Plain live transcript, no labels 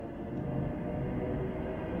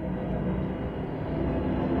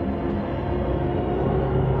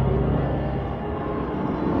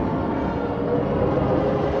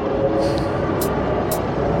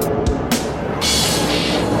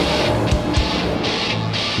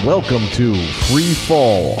Welcome to Free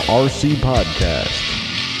Fall RC Podcast.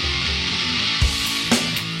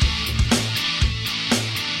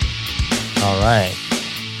 All right.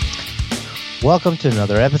 Welcome to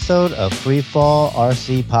another episode of Free Fall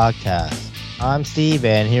RC Podcast. I'm Steve,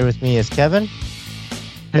 and here with me is Kevin.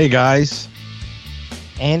 Hey, guys.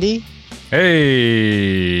 Andy.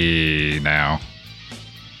 Hey, now.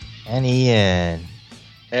 And Ian.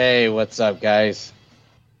 Hey, what's up, guys?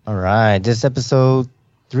 All right. This episode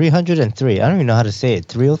 303. I don't even know how to say it.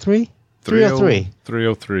 303? 303.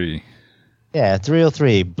 303. Yeah,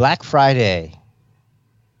 303. Black Friday.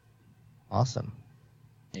 Awesome.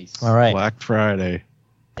 Nice. All right. Black Friday.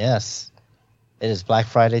 Yes. It is Black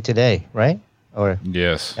Friday today, right? Or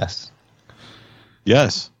Yes, yes.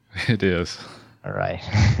 Yes. it is. All right.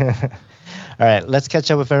 All right. Let's catch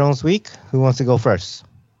up with everyone's week. Who wants to go first?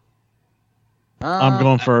 I'm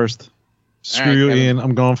going first. Screw right, you, Kevin. Ian.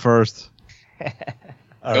 I'm going first.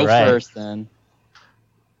 All Go right. first, then.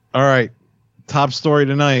 All right. Top story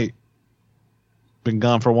tonight. Been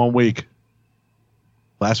gone for 1 week.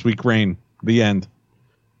 Last week rain. The end.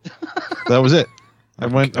 That was it. I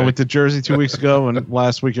went to Jersey 2 weeks ago, and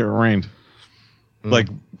last week it rained. Like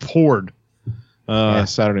poured. Yeah.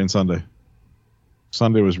 Saturday and Sunday.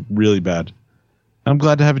 Sunday was really bad. I'm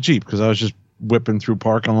glad to have a Jeep because I was just whipping through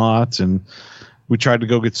parking lots, and we tried to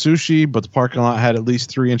go get sushi, but the parking lot had at least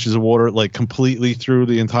 3 inches of water, like completely through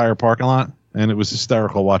the entire parking lot, and it was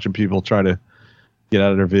hysterical watching people try to get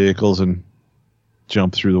out of their vehicles and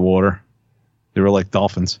jump through the water. They were like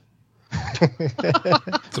dolphins.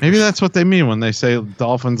 Maybe that's what they mean when they say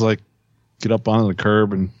dolphins, like get up on the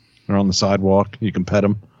curb and they're on the sidewalk. You can pet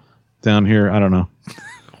them. Down here, I don't know.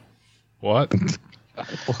 What?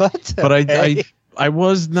 What? But I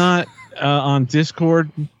was not on Discord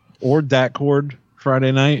or Datcord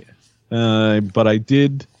Friday night, but I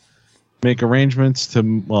did make arrangements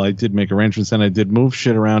I did make arrangements and I did move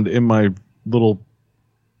shit around in my little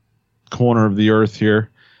corner of the earth here,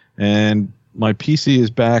 and my PC is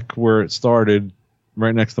back where it started,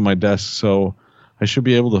 right next to my desk, so I should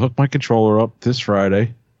be able to hook my controller up this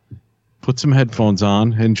Friday, put some headphones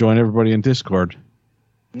on, and join everybody in Discord.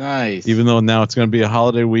 Nice. Even though now it's going to be a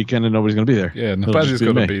holiday weekend and nobody's going to be there. Yeah, It'll nobody's just be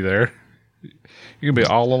going to me. be there. You're going to be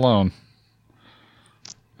all alone.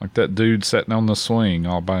 Like that dude sitting on the swing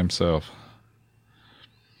all by himself.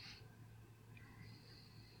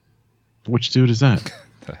 Which dude is that?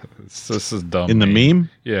 This is dumb. In the meme?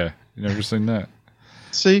 Yeah, you never seen that.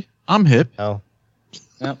 See, I'm hip. No.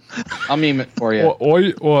 Yep. I'll meme it for you.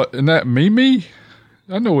 What? In that meme?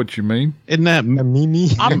 I know what you mean. In that, Mimi.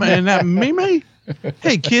 I'm in that meme.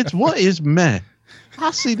 Hey kids, what is meh?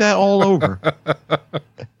 I see that all over.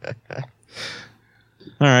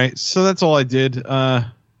 All right, so that's all I did,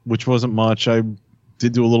 which wasn't much. I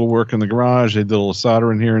did do a little work in the garage. I did a little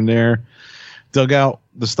soldering here and there. Dug out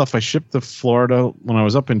the stuff I shipped to Florida when I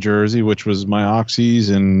was up in Jersey, which was my oxys,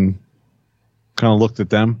 and kind of looked at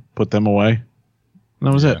them, put them away. And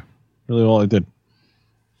that was it. Really all I did.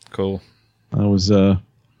 Cool. I was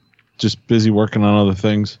just busy working on other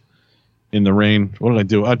things in the rain. What did I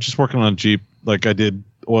do? I was just working on a Jeep. Like I did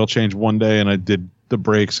oil change one day, and I did the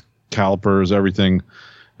brakes, calipers, everything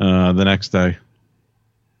the next day.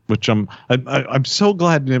 Which I'm so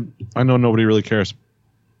glad. I know nobody really cares,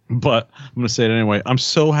 but I'm going to say it anyway. I'm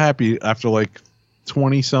so happy after like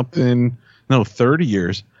 30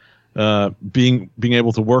 years being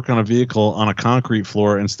able to work on a vehicle on a concrete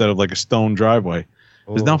floor instead of like a stone driveway.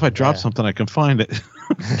 Because now if I drop something, I can find it.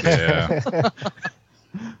 Yeah.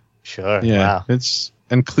 Sure. Yeah, Wow.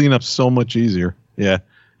 and clean up so much easier. Yeah,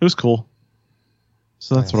 it was cool.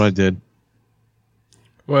 So that's Nice. what I did.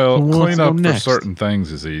 Well, Who wants clean to go up for next? certain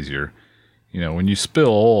things is easier. You know, when you spill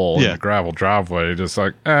oil in Yeah. the gravel driveway, it's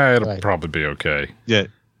like, it'll Right. probably be okay. Yeah,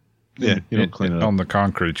 you don't clean it up. On the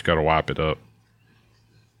concrete, you got to wipe it up.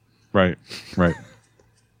 Right.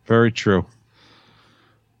 Very true.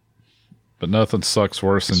 But nothing sucks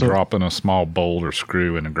worse than So- dropping a small bolt or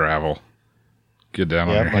screw in the gravel. Get down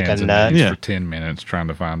on Yep, your like a hands and nut. knees Yeah. for 10 minutes trying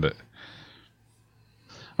to find it.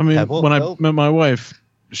 I mean, Pebble? when I Nope. met my wife,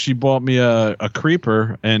 she bought me a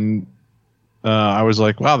creeper, and I was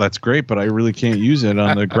like, wow, that's great, but I really can't use it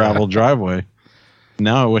on the gravel driveway.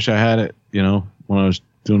 Now I wish I had it, when I was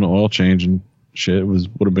doing the oil change and shit. Would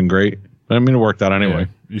have been great. But I mean, it worked out anyway. Yeah.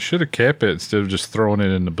 You should have kept it instead of just throwing it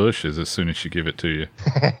in the bushes as soon as she give it to you.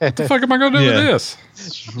 What the fuck am I going to do Yeah. with this?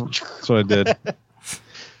 That's what I did.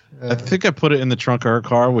 I think I put it in the trunk of her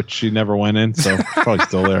car, which she never went in, so it's probably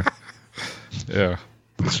still there. Yeah.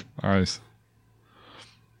 Nice.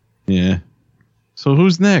 Yeah. So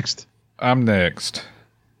who's next? I'm next.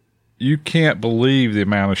 you can't believe the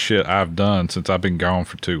amount of shit I've done since I've been gone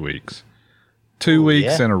for 2 weeks. 2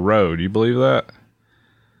 weeks in a row. Do you believe that?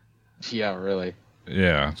 Yeah, really.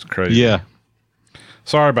 Yeah, it's crazy. Yeah.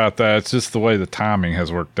 Sorry about that. It's just the way the timing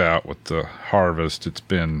has worked out with the harvest. It's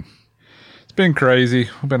been crazy.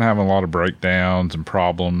 We've been having a lot of breakdowns and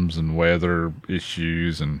problems and weather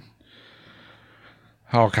issues and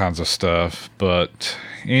all kinds of stuff. But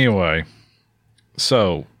anyway,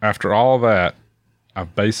 so after all of that,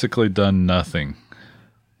 I've basically done nothing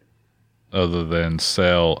other than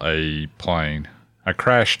sell a plane. I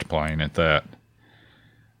crashed a plane at that.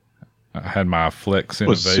 I had my Flex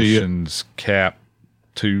Innovations Cap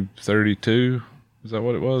 232. Is that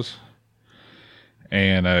what it was?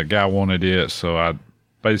 And a guy wanted it, so I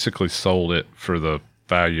basically sold it for the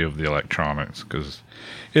value of the electronics because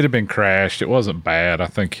it had been crashed. It wasn't bad. I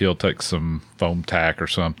think he'll take some foam tack or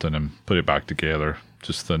something and put it back together.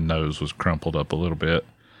 Just the nose was crumpled up a little bit.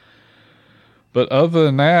 But other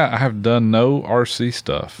than that, I have done no RC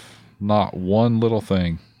stuff. Not one little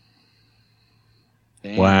thing.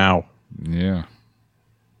 Damn. Wow. Yeah.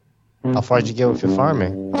 How far did you get with your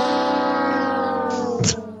farming?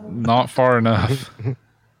 Not far enough.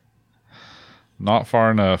 Not far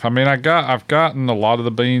enough. I mean, I've gotten a lot of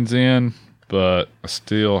the beans in, but I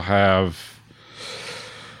still have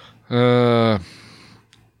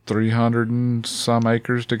 300 and some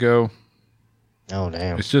acres to go. Oh,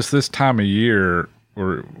 damn. It's just this time of year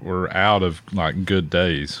we're out of like good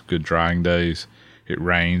days, good drying days. It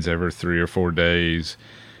rains every 3 or 4 days.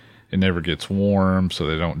 It never gets warm, so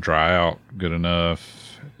they don't dry out good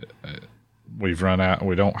enough. We've run out.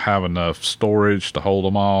 We don't have enough storage to hold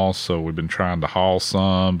them all, so we've been trying to haul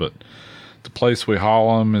some, but the place we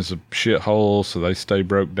haul them is a shithole, so they stay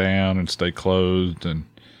broke down and stay closed, and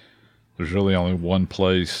there's really only one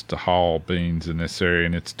place to haul beans in this area,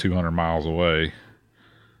 and it's 200 miles away,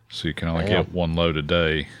 so you can only get one load a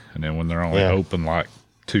day, and then when they're only open like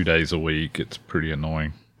 2 days a week, it's pretty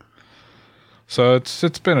annoying. So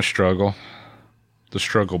it's been a struggle. The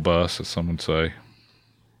struggle bus, as some would say.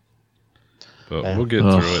 But we'll get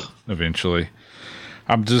through it eventually.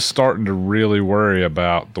 I'm just starting to really worry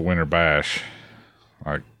about the winter bash.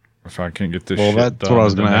 Like, if I can't get this shit done. Well, that's what I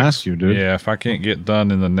was going to ask you, dude. Yeah, if I can't get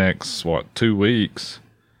done in the next, 2 weeks,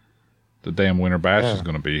 the damn winter bash is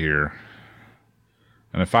going to be here.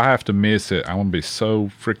 And if I have to miss it, I'm going to be so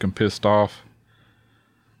freaking pissed off.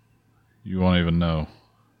 You won't even know.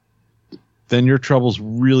 Then your troubles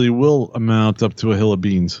really will amount up to a hill of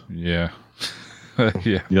beans. Yeah.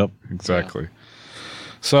 Yeah. Yep. Exactly.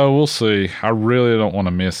 So we'll see. I really don't want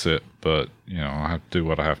to miss it, but I have to do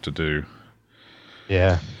what I have to do.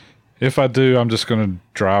 Yeah. If I do, I'm just going to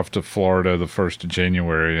drive to Florida the 1st of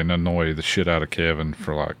January and annoy the shit out of Kevin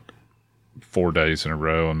for like 4 days in a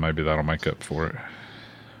row, and maybe that'll make up for it.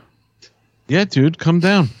 Yeah, dude, come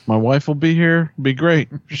down. My wife will be here. It'll be great.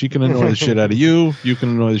 She can annoy the shit out of you. You can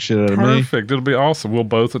annoy the shit out of me. Perfect. It'll be awesome. We'll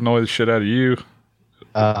both annoy the shit out of you.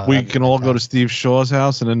 We can all go to Steve Shaw's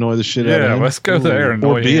house and annoy the shit out of him. Yeah, let's go there and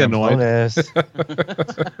or be him. annoyed. Nice.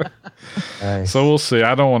 So we'll see.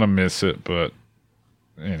 I don't want to miss it, but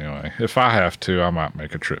anyway, if I have to, I might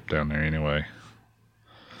make a trip down there anyway.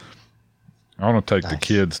 I want to take the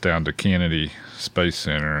kids down to Kennedy Space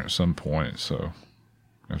Center at some point, so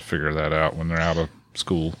I'll figure that out when they're out of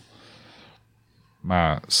school.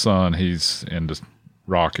 My son, he's into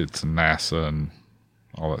rockets and NASA and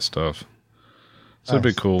all that stuff. So it'd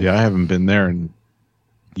be cool. Yeah, I haven't been there in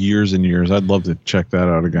years and years. I'd love to check that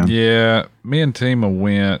out again. Yeah, me and Tima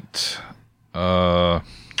went, I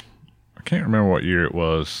can't remember what year it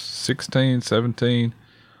was, 16, 17.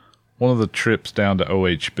 One of the trips down to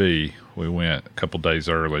OHB, we went a couple days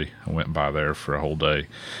early. I went by there for a whole day.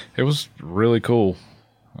 It was really cool,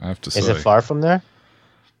 I have to say. Is it far from there?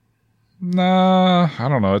 Nah, I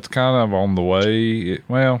don't know. It's kind of on the way.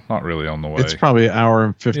 Well, not really on the way. It's probably an hour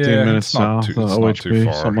and 15 minutes south of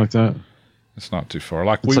OHB, something like that. It's not too far.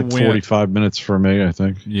 Like it's we like went, 45 minutes for me, I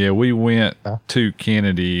think. Yeah, we went to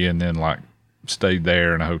Kennedy and then stayed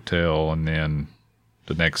there in a hotel, and then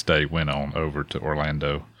the next day went on over to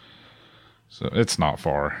Orlando. So it's not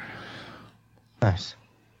far. Nice.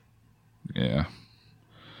 Yeah.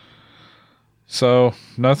 So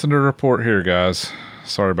nothing to report here, guys.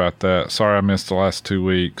 Sorry about that. Sorry I missed the last 2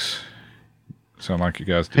 weeks. Sound like you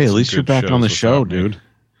guys did Hey, at some least you're good back on the shows show, without me. dude.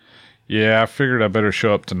 Yeah, I figured I better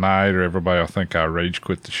show up tonight or everybody will think I rage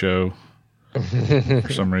quit the show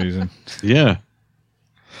for some reason. Yeah.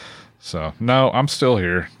 So, no, I'm still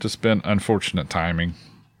here. Just been unfortunate timing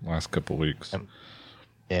last couple weeks.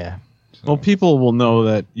 Yeah. So, Well, people will know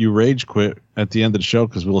that you rage quit at the end of the show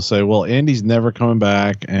because we'll say, well, Andy's never coming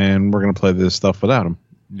back and we're going to play this stuff without him.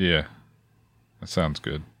 Yeah, that sounds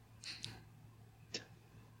good.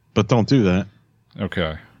 But don't do that.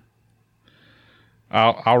 Okay.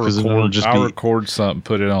 I'll 'Cause it'll record. just I'll be- record something,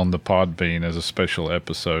 put it on the Podbean as a special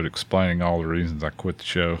episode, explaining all the reasons I quit the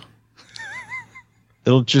show.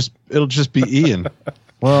 It'll just be Ian.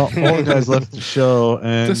 Well, all the guys left the show,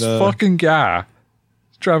 and This fucking guy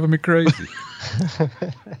is driving me crazy.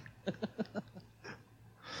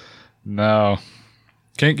 No,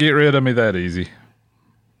 can't get rid of me that easy.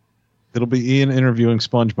 it'll be Ian interviewing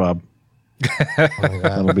SpongeBob. Oh my God.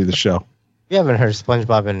 That'll be the show. We haven't heard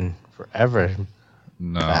SpongeBob in forever.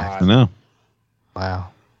 No, I know. Wow.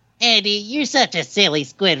 Andy, you're such a silly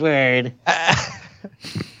Squidward.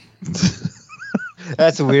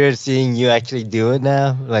 That's weird seeing you actually do it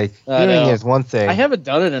now. Like, I hearing know. is one thing. I haven't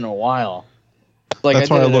done it in a while. Like, That's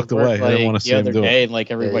why did I it looked at work, away. I didn't wanna like, see the him other do it. day, and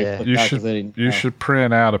like everybody Yeah. flipped you out 'cause should they didn't. you should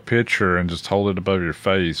print out a picture and just hold it above your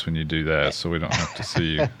face when you do that, so we don't have to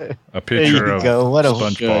see you. A picture you of go. What a-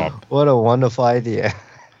 SpongeBob, What a wonderful idea.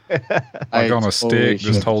 like on a stick.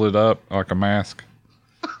 Just hold it up like a mask.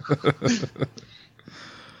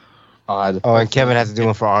 Odd. Oh, and Kevin has to do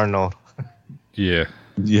one for Arnold. Yeah.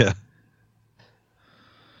 Yeah.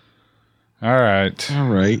 All right. All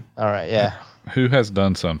right. All right, yeah. Who has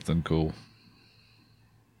done something cool?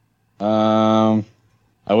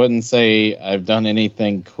 I wouldn't say I've done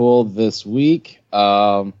anything cool this week.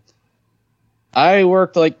 I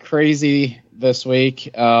worked like crazy this week.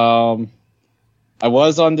 I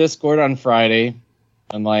was on Discord on Friday,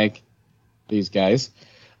 unlike these guys.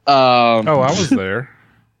 Oh, I was there.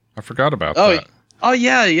 I forgot about that. Oh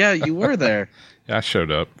yeah, you were there. Yeah, I showed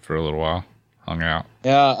up for a little while, hung out.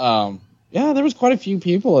 Yeah, there was quite a few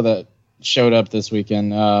people that showed up this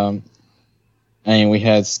weekend. I mean, we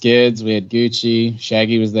had Skids, we had Gucci,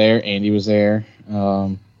 Shaggy was there, Andy was there,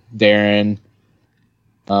 Darren,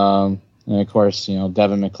 and of course,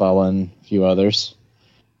 Devin McClellan, a few others.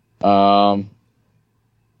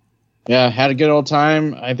 Yeah, had a good old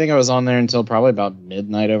time. I think I was on there until probably about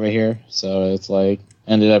midnight over here, so it's like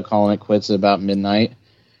ended up calling it quits at about midnight.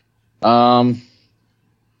 While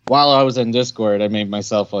I was in Discord, I made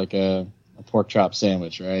myself like a pork chop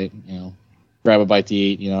sandwich, right? Grab a bite to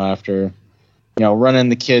eat, after, running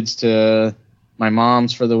the kids to my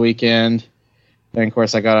mom's for the weekend. Then, of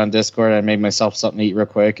course, I got on Discord. I made myself something to eat real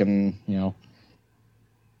quick and,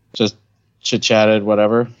 just chit-chatted,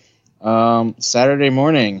 whatever. Saturday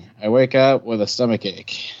morning, I wake up with a stomach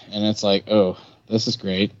ache. And it's like, oh, this is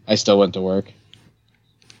great. I still went to work.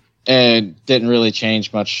 And didn't really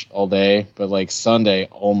change much all day, but like Sunday,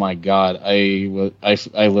 oh my god, I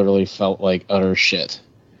literally felt like utter shit.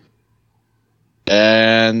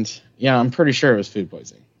 And yeah, I'm pretty sure it was food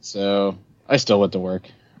poisoning. So I still went to work.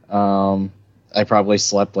 I probably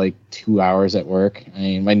slept like 2 hours at work. I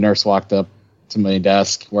mean, my nurse walked up to my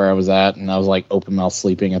desk where I was at, and I was like open mouth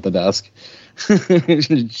sleeping at the desk.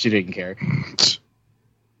 She didn't care.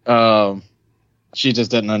 She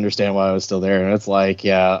just didn't understand why I was still there. And it's like,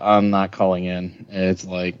 yeah, I'm not calling in. It's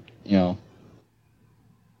like, no.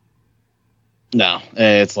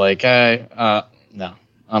 It's like, no,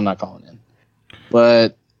 I'm not calling in.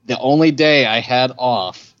 But the only day I had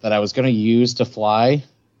off that I was going to use to fly,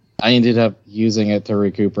 I ended up using it to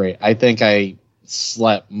recuperate. I think I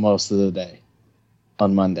slept most of the day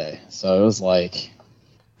on Monday. So it was like,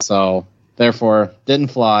 therefore,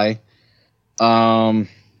 didn't fly.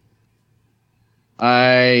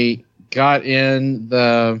 I got in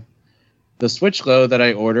the Switch load that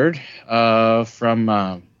I ordered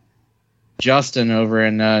from Justin over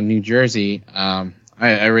in New Jersey.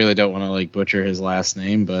 I really don't want to like butcher his last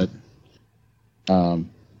name, but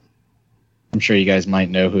I'm sure you guys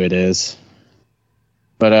might know who it is.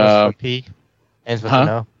 But Starts with a P. Ends with huh? an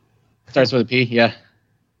O. starts with a P, yeah.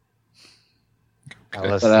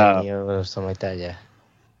 Alessio or something like that, yeah.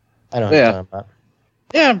 I know what Yeah. you're talking about.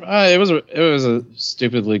 Yeah, it was a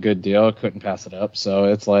stupidly good deal. I couldn't pass it up. So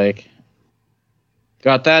it's like,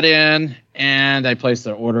 got that in, and I placed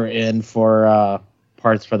the order in for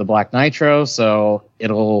parts for the Black Nitro. So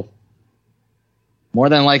it'll more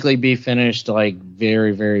than likely be finished like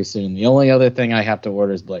very, very soon. The only other thing I have to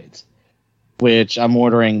order is blades, which I'm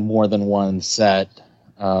ordering more than one set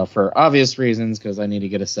for obvious reasons because I need to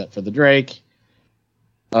get a set for the Drake.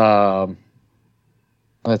 Let's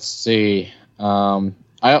see.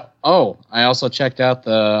 I also checked out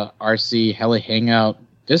the RC Heli Hangout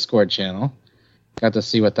Discord channel. Got to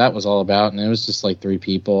see what that was all about, and it was just like 3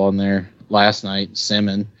 people on there last night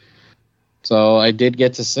simming. So I did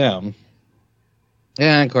get to sim.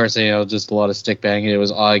 Yeah, of course, just a lot of stick banging. It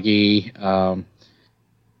was Augie,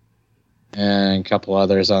 and a couple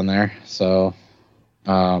others on there. So,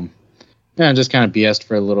 yeah, yeah, just kind of BS'd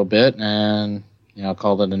for a little bit, and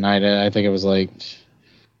called it a night. I think it was like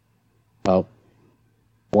about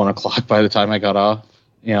 1:00 by the time I got off,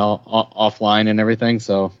 offline and everything.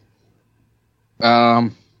 So,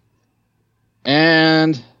 and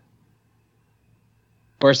of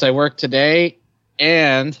course I worked today,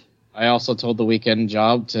 and I also told the weekend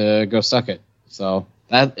job to go suck it. So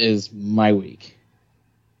that is my week.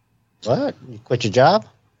 What? You quit your job?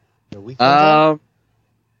 Your weekend job?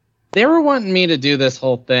 They were wanting me to do this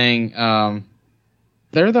whole thing.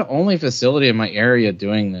 They're the only facility in my area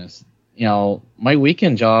doing this. My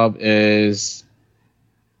weekend job is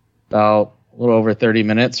about a little over 30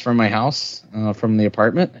 minutes from my house, from the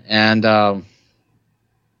apartment. And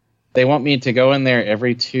they want me to go in there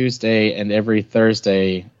every Tuesday and every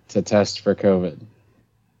Thursday to test for COVID.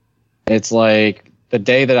 It's like the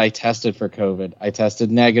day that I tested for COVID, I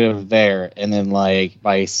tested negative there. And then like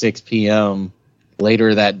by 6 p.m.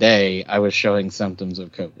 later that day, I was showing symptoms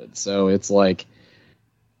of COVID. So it's like,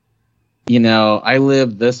 I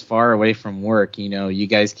live this far away from work. You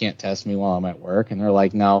guys can't test me while I'm at work. And they're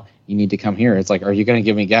like, no, you need to come here. It's like, are you going to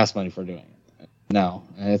give me gas money for doing it? No.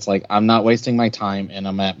 And it's like, I'm not wasting my time, and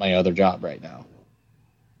I'm at my other job right now.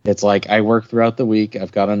 It's like, I work throughout the week.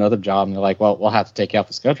 I've got another job. And they're like, well, we'll have to take you off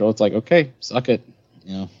the schedule. It's like, okay, suck it.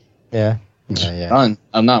 Yeah. Done.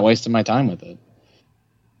 I'm not wasting my time with it.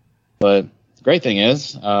 But the great thing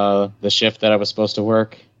is, the shift that I was supposed to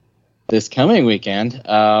work this coming weekend,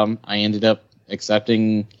 I ended up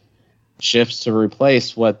accepting shifts to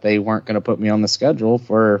replace what they weren't going to put me on the schedule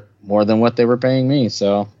for more than what they were paying me.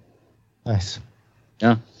 So, Nice.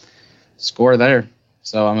 Yeah, score there.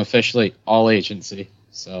 So I'm officially all agency.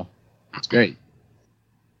 So it's great.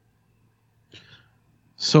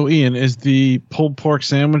 So, Ian, is the pulled pork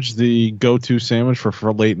sandwich the go-to sandwich for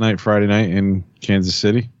late night Friday night in Kansas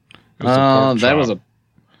City? It was a pork That chop. was a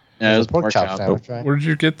It was a pork chop sandwich, right? Where did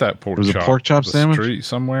you get that pork It was a chop? pork chop The sandwich? Street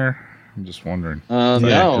somewhere? I'm just wondering. No,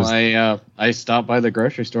 'cause- I stopped by the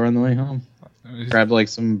grocery store on the way home. Grabbed like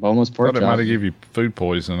some boneless I pork thought it might chop. have gave you food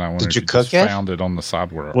poisoning. I wonder Did if you you cook just it? found it on the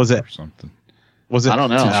sidewalk Was it- or something. Was it I don't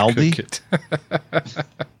know. Aldi? Cook it.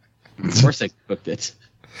 Of course I cooked it.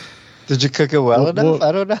 Did you cook it well What- enough? what-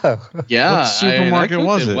 I don't know. Yeah, What supermarket I cooked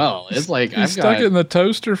was it? Well, it's like You I've stuck got. it in the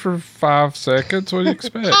toaster for 5 seconds. What do you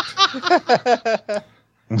expect?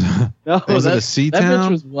 No, Was it a that C-Town? bitch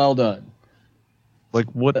was well done. Like,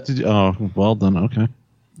 what did you... Oh, well done. Okay.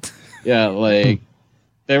 Yeah, like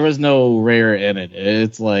there was no rare in it.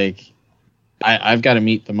 It's like I've got a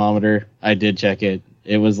meat thermometer. I did check it.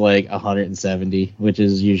 It was like 170, which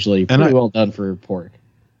is usually pretty well done for pork.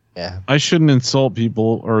 Yeah. I shouldn't insult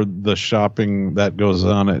people or the shopping that goes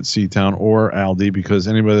on at C-Town or Aldi, because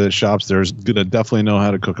anybody that shops there is going to definitely know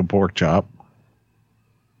how to cook a pork chop.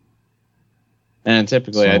 And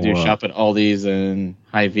typically I do So, shop at Aldi's and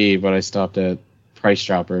Hy-Vee, but I stopped at Price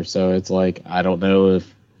Chopper, so it's like I don't know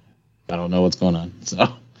what's going on.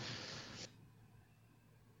 So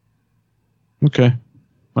Okay.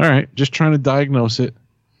 All right. Just trying to diagnose it.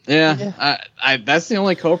 yeah. I that's the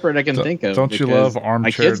only culprit I can think of. Don't you because love armchair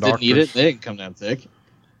my kids didn't eat it? doctors? They didn't come down sick.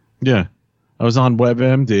 Yeah. I was on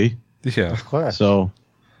WebMD. Yeah. Of course. So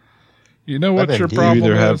You know what your WebMD. problem You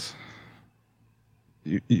either is?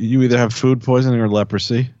 you either have food poisoning or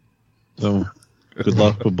leprosy. So good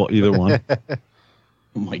luck with either one.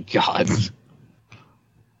 Oh my god.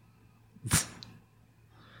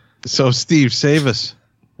 So, Steve, save us.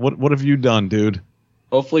 What have you done, dude?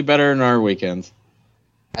 Hopefully better in our weekends.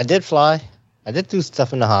 I did fly. I did do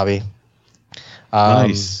stuff in the hobby.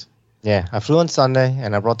 Nice. Yeah, I flew on Sunday,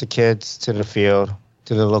 and I brought the kids to the field,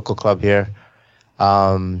 to the local club here.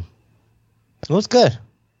 It was good.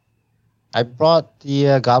 I brought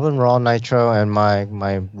the Goblin Raw Nitro and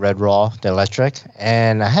my Red Raw, the electric,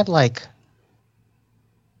 and I had like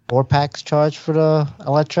 4 packs charged for the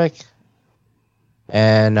electric,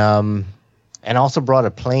 and also brought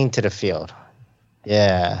a plane to the field.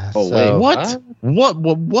 Yeah. Oh, so, wait, What?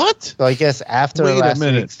 What? So I guess after Wait a last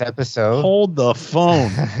minute. week's episode, Hold the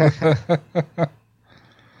phone.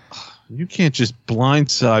 You can't just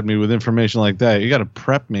blindside me with information like that. You got to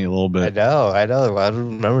prep me a little I bit. know. I don't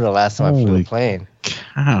remember the last time I flew Holy a plane.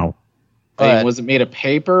 Cow. But Was it made of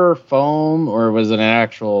paper, foam, or was it an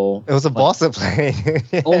actual? it was a balsa plane.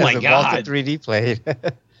 Oh my It was a God. balsa 3D plane.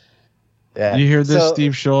 Yeah. You hear this, So-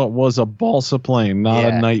 Steve Shaw? It was a balsa plane, not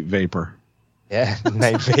Yeah. a night vapor. Yeah,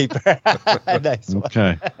 night vapor. Nice one.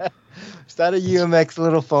 Okay. It's not a UMX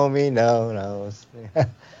little foamy. No.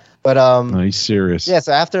 But No, he's serious. yeah.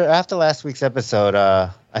 So after last week's episode,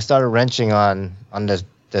 I started wrenching on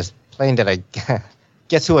this plane that I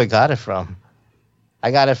guess who I got it from.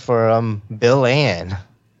 I got it for Bill Ann.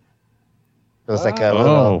 It was like a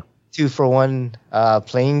little 2-for-1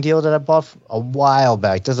 plane deal that I bought a while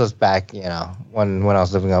back. This was back, when I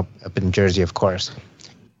was living up in Jersey, of course.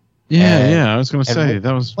 Yeah. I was going to say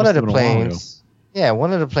that was one of the planes. Yeah,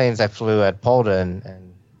 one of the planes I flew at Polda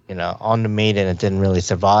and on the Maiden it didn't really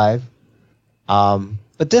survive.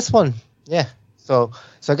 But this one, yeah. So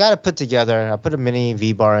I got it put together. I put a mini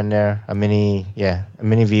V-bar in there, a mini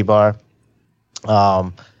V-bar.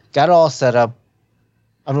 Got it all set up.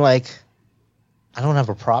 I'm like, I don't have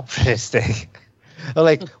a prop for this thing. I'm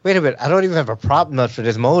like, wait a minute, I don't even have a prop nut for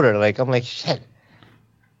this motor. Like, I'm like, shit.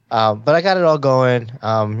 But I got it all going.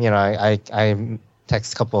 I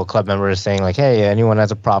text a couple of club members saying like, hey, anyone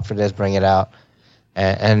has a prop for this, bring it out.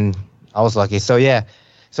 And I was lucky. So yeah,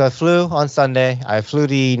 so I flew on Sunday. I flew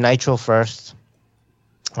the Nitro first.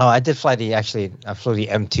 Oh, I flew the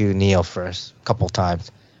M2 Neo first a couple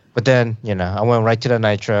times. But then, I went right to the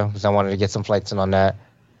Nitro because I wanted to get some flights in on that.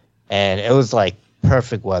 And it was like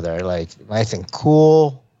perfect weather, like nice and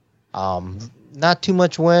cool. Not too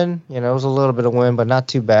much wind, it was a little bit of wind, but not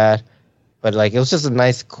too bad. But like it was just a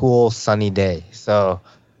nice, cool, sunny day. So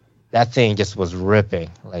that thing just was ripping.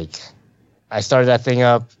 Like I started that thing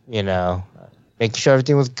up, making sure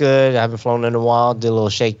everything was good. I haven't flown in a while, did a little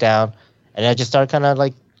shakedown. And I just started kind of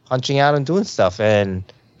like punching out and doing stuff. And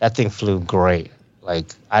that thing flew great. Like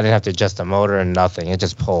I didn't have to adjust the motor and nothing. It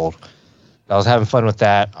just pulled. I was having fun with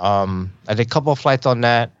that. I did a couple of flights on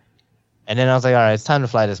that. And then I was like, all right, it's time to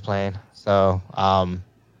fly this plane. So one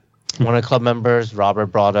of the club members, Robert,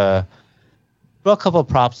 brought a couple of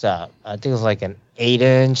props out. I think it was like an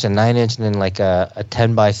 8-inch, a 9-inch, and then like a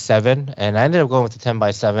 10x7. And I ended up going with the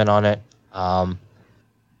 10x7 on it. The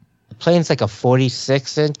plane's like a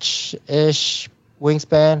 46-inch-ish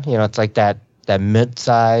wingspan. It's like that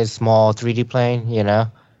mid-size, small 3D plane,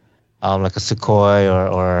 like a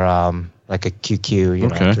Sukhoi or like a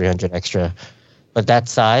QQ, 300 extra. But that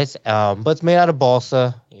size. But it's made out of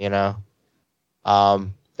balsa,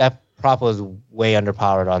 That prop was way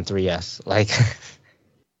underpowered on 3S. Like,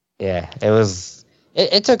 yeah,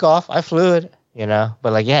 it took off. I flew it,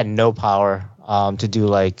 but like it had no power to do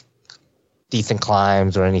like decent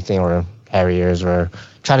climbs or anything or Harriers or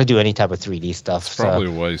try to do any type of 3D stuff. It's probably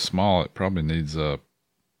way small. It probably needs a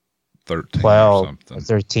 13 12 or something.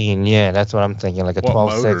 13, yeah, that's what I'm thinking. Like a 12.6.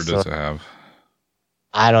 What motor does it have?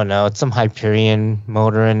 I don't know. It's some Hyperion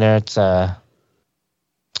motor in there. It's I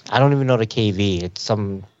don't even know the KV. It's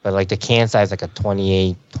but like the can size like a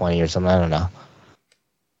 2820 or something. I don't know.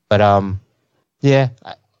 But yeah,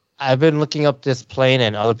 I've been looking up this plane,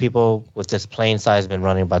 and other people with this plane size have been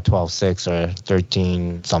running about 12.6 or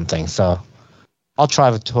 13 something. So I'll try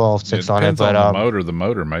with 12.6 on it. But on the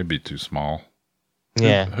motor may be too small.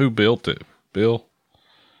 Yeah. Who built it? Bill?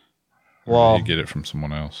 Or did you get it from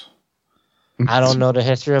someone else? I don't know the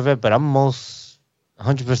history of it, but I'm most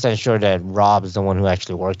 100% sure that Rob is the one who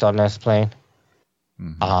actually worked on this plane.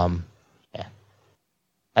 Mm-hmm. Yeah.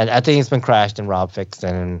 And I think it's been crashed and Rob fixed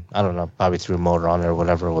it, and I don't know, probably threw a motor on there or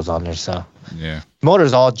whatever was on there. So yeah,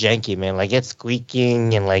 motor's all janky, man. Like it's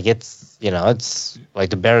squeaking and like it's it's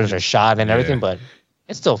like the bearings are shot and everything, but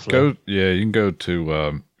it's still flew. You can go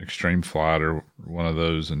to Extreme Flight or one of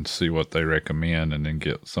those and see what they recommend, and then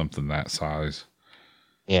get something that size.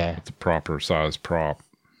 Yeah, with the proper size prop.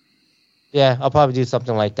 Yeah, I'll probably do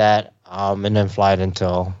something like that, and then fly it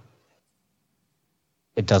until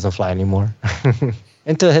it doesn't fly anymore,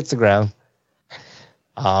 until it hits the ground.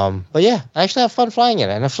 But yeah, I actually had fun flying it,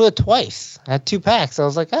 and I flew it twice. I had 2 packs. I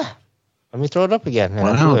was like, let me throw it up again. And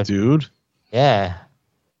wow, dude. Yeah,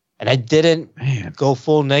 and I didn't go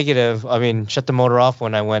full negative. I mean, shut the motor off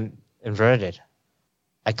when I went inverted.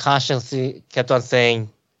 I consciously kept on saying,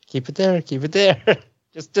 "Keep it there, keep it there."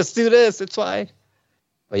 Just do this. It's fine.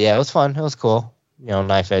 But yeah, it was fun. It was cool.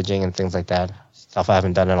 Knife edging and things like that. Stuff I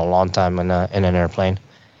haven't done in a long time in an airplane.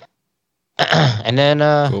 And then,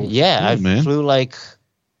 cool. I flew like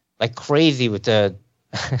crazy with the.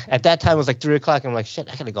 At that time, it was like 3 o'clock. I'm like, shit,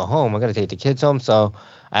 I gotta go home. I gotta take the kids home. So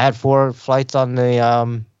I had 4 flights on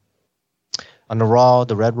the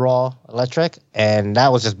Red Raw electric, and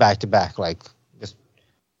that was just back to back. Like, just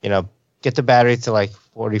get the battery to like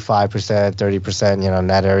 45%, 30%, in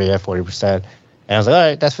that area, 40%. And I was like, all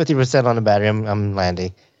right, that's 50% on the battery. I'm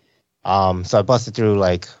landing. So I busted through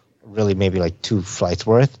like really maybe like 2 flights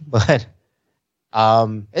worth. But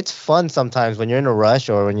it's fun sometimes when you're in a rush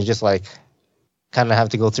or when you just like kind of have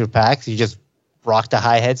to go through packs. You just rock the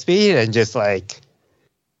high head speed and just like,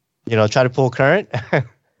 try to pull current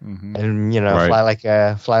mm-hmm. and,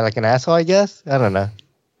 right. fly like an asshole, I guess. I don't know.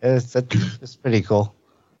 It's pretty cool.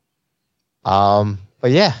 But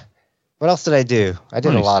yeah, what else did I do? I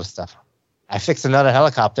did a lot of stuff. I fixed another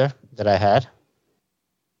helicopter. that I had.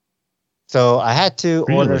 So I had to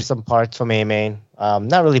order Really? some parts from A-Main.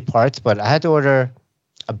 Not really parts, but I had to order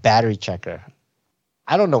a battery checker.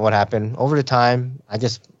 I don't know what happened. Over the time,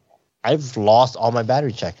 I've lost all my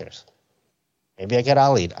battery checkers. Maybe I get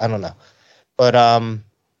ollied. I don't know. But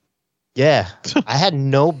yeah, I had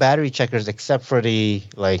no battery checkers except for the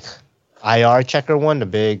like IR checker one, the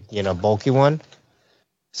big, bulky one.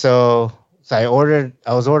 So I ordered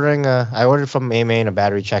from A-Main a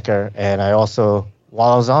battery checker, and I also,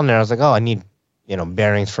 while I was on there, I was like, oh, I need,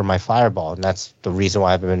 bearings for my Fireball, and that's the reason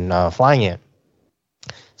why I've been flying it.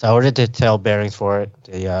 So I ordered the tail bearings for it,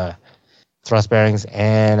 the thrust bearings,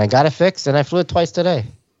 and I got it fixed, and I flew it twice today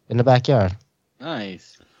in the backyard.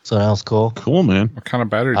 Nice. So that was cool. Cool, man. What kind of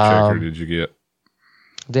battery checker did you get?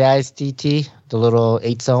 The ISDT, the little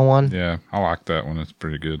 8-cell one. Yeah, I like that one. It's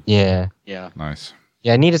pretty good. Yeah. Yeah. Nice.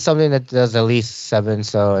 Yeah, I needed something that does at least 7,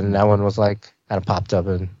 and that one was like kind of popped up,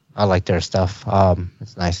 and I like their stuff.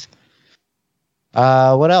 It's nice.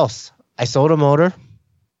 What else? I sold a motor.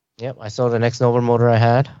 Yep, I sold an X-Nova motor I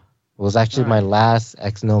had. It was actually my last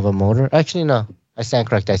X-Nova motor. Actually, no, I stand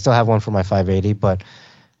correct. I still have one for my 580, but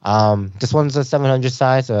this one's a 700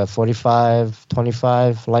 size, a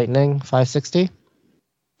 45-25 Lightning 560.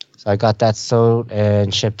 So I got that sold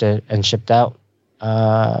and shipped out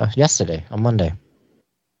yesterday on Monday.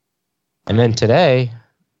 And then today,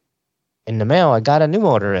 in the mail, I got a new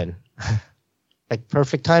motor in. Like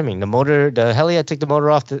perfect timing. The heli, I took the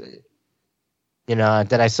motor off that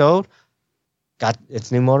I sold, got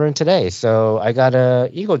its new motor in today. So I got a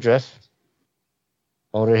Eagle Drift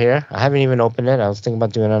motor here. I haven't even opened it. I was thinking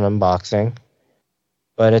about doing an unboxing.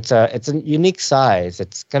 But it's a unique size.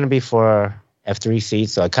 It's gonna be for F3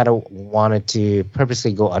 seats, so I kind of wanted to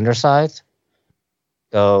purposely go undersized.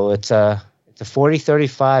 So it's a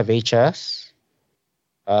 4035 HS,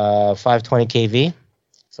 520 kV.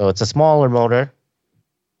 So it's a smaller motor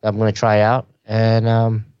that I'm going to try out,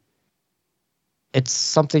 and it's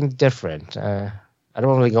something different. I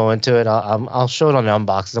don't really go into it. I'll show it on the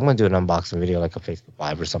unboxing. I'm going to do an unboxing video, like a Facebook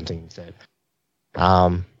Live or something instead.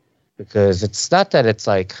 Because it's not that it's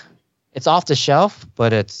like it's off the shelf,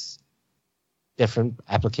 but it's different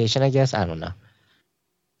application, I guess. I don't know.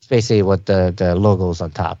 It's basically what the logo's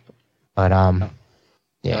on top. But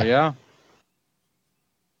yeah. Oh, yeah.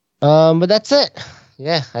 But that's it.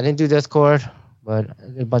 Yeah, I didn't do Discord, but I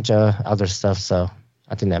did a bunch of other stuff, so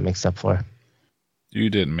I think that makes up for it. You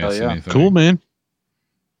didn't miss anything. Cool, man.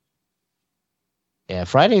 Yeah,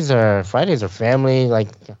 Fridays are family. Like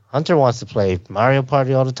Hunter wants to play Mario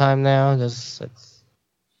Party all the time now. It's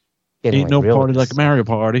getting Ain't no real party with like a Mario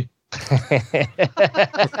Party.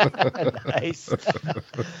 Nice.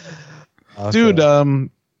 Okay. Dude,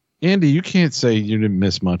 Andy, you can't say you didn't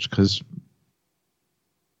miss much because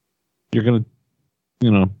you're going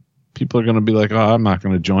to, people are going to be like, oh, I'm not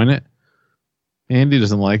going to join it. Andy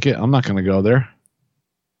doesn't like it. I'm not going to go there.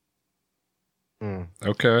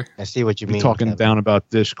 Okay. I see what you You're mean. talking Kevin. down about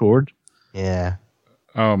Discord. Yeah.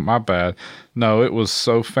 Oh, my bad. No, it was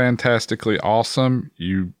so fantastically awesome.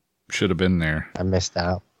 You should have been there. I missed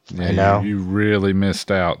out. Yeah, I know. You really missed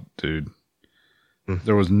out, dude.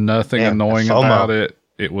 There was nothing Yeah, annoying FOMO. about it.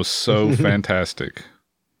 It was so fantastic.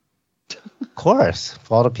 Of course.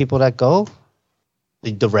 For all the people that go,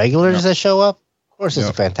 the regulars that show up, of course it's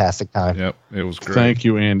a fantastic time. Yep, it was great. Thank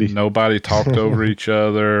you, Andy. Nobody talked over each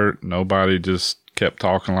other. Nobody just kept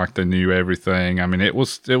talking like they knew everything. I mean, it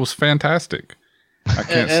was fantastic. I can't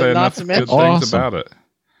And say not enough to good mention- things Awesome. about it.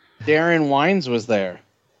 Darren Wines was there.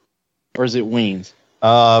 Or is it Weens?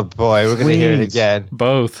 Oh boy, we're gonna hear it Queens. again.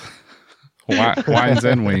 Both. Wines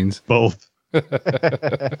and weens. Both.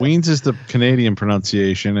 Weens is the Canadian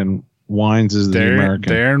pronunciation, and Wines is the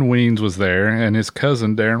American. Darren Weens was there, and his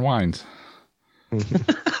cousin Darren Wines.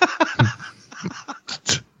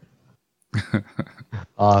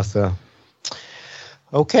 Awesome.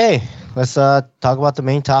 Okay, let's talk about the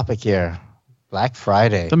main topic here. Black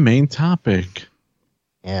Friday. The main topic,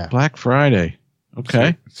 Yeah. Black Friday.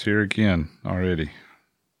 Okay, It's here again already.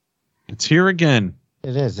 it's here again.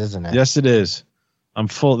 It is, isn't it? Yes, it is. I'm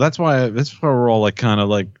full. That's why we're all like kind of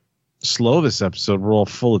like slow this episode. We're all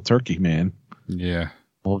full of turkey, man. Yeah.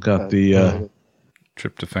 All got the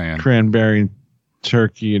Tryptophan. cranberry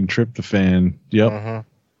turkey and tryptophan. Yep. Mhm.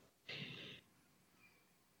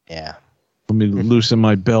 Yeah. Let me loosen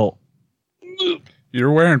my belt.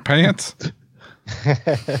 You're wearing pants?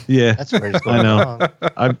 Yeah, That's where it's I going know.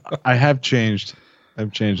 wrong. I have changed.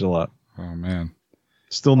 I've changed a lot. Oh, man.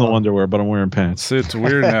 Still no underwear, but I'm wearing pants. See, it's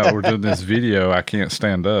weird now that we're doing this video. I can't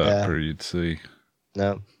stand up, Yeah. or you'd see.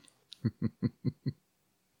 No.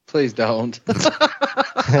 Please don't.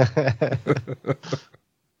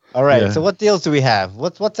 All right. Yeah. So what deals do we have?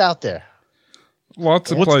 What's out there?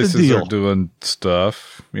 Lots of What's the places deal? are doing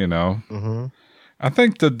stuff, Mm-hmm. I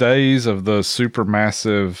think the days of the super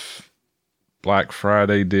massive Black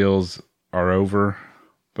Friday deals are over,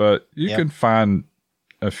 but you Yep. can find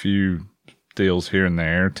a few deals here and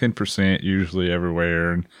there, 10% usually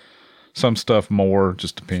everywhere, and some stuff more,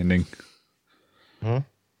 just depending.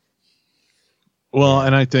 Well,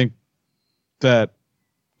 and I think that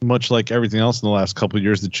much like everything else in the last couple of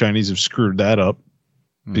years, the Chinese have screwed that up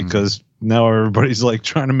because now everybody's like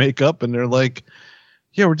trying to make up, and they're like,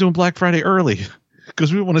 "Yeah, we're doing Black Friday early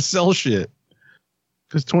because we want to sell shit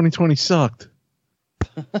because 2020 sucked."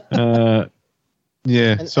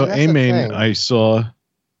 Yeah. And So that's the Amain, thing. I saw,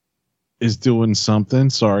 is doing something.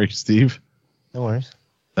 Sorry, Steve. No worries.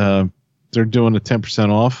 They're doing a 10%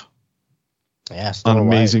 off Yeah. on store-wide,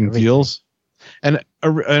 amazing everything. deals. And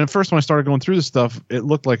at first, when I started going through this stuff, it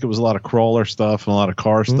looked like it was a lot of crawler stuff and a lot of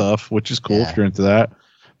car stuff, which is cool Yeah. if you're into that.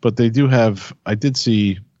 But they do have, I did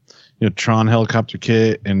see, Tron helicopter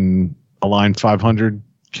kit and a Line 500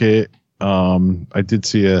 kit. I did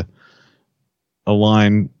see a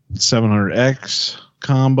Line 700X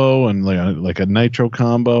combo and like a Nitro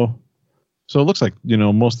combo. So it looks like,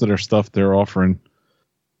 most of their stuff they're offering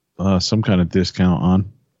some kind of discount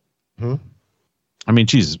on. Mhm. I mean,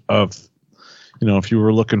 Jesus, if you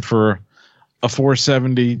were looking for a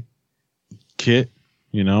 470 kit,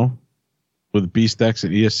 with Beast X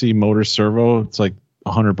and ESC motor servo, it's like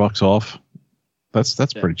 $100 off. That's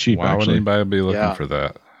pretty cheap, Why would actually. anybody be looking Yeah. for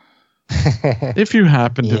that? If you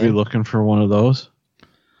happen to be Yeah. looking for one of those,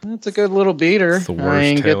 That's a good little beater. It's the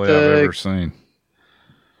worst heli I've ever seen.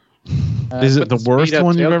 Is it the worst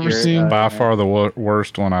one you've ever seen? By far the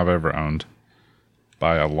worst one I've ever owned.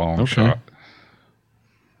 By a long Okay. shot.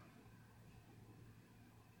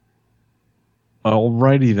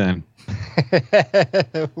 alrighty then.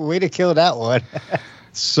 Way to kill that one.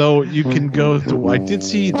 So you can go to. I did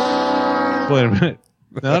see. Wait a minute.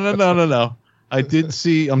 No. I did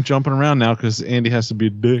see. I'm jumping around now because Andy has to be a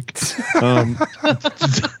dick.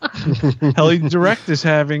 Heli Direct is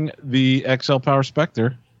having the XL Power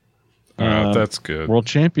Spectre That's good. World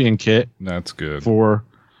Champion kit That's good. for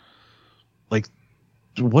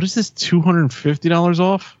what is this? $250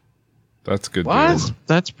 off. That's good. What? deal.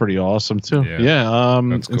 That's pretty awesome too. Yeah. Yeah.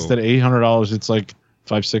 That's cool. Instead of $800, it's like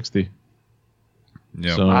 $560.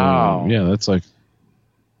 Yeah. So Wow. yeah, that's like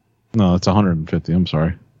no, it's 150. I'm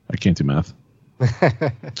sorry, I can't do math.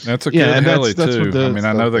 That's a Yeah, good and heli that's too. what the- I mean,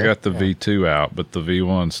 I know they got the Yeah. V2 out, but the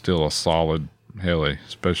V1's still a solid heli,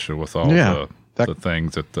 especially with all Yeah, that- the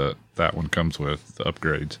things that one comes with, the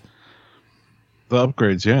upgrades. The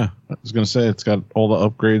upgrades, yeah. I was gonna say it's got all the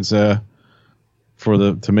upgrades to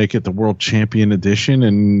make it the World Champion Edition,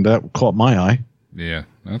 and that caught my eye Yeah,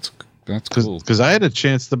 that's cool. because I had a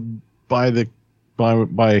chance to buy a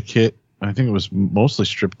kit. I think it was mostly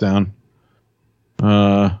stripped down,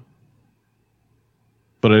 but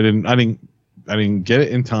I didn't get it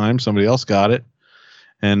in time. Somebody else got it,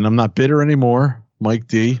 and I'm not bitter anymore, Mike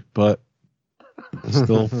D. But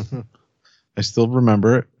I still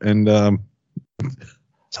remember it, and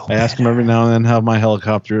So I ask him every now and then how my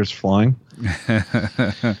helicopter is flying.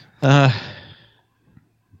 Sound But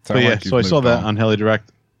yeah, like so I you've saw moved that on. on Heli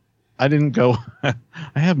Direct. I didn't go. I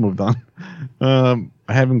have moved on.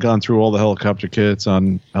 I haven't gone through all the helicopter kits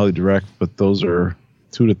on Heli Direct, but those are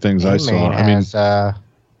two of the things I saw. Amain I mean, has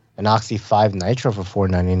an Oxy 5 Nitro for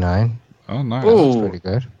 $499. Oh, nice. Ooh. That's pretty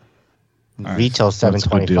good. Nice. Retail That's a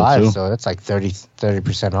good deal, $725, too. so that's like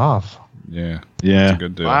 30% off. Yeah, that's yeah, a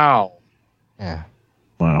good deal. Wow. Yeah.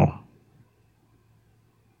 wow,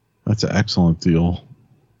 that's an excellent deal.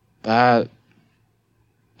 Hell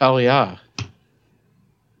yeah.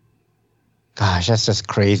 Gosh, that's just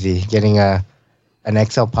crazy. Getting an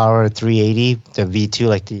XL Power 380, the V2,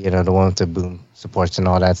 like the one with the boom supports and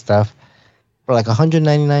all that stuff, for like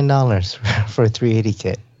 $199 for a 380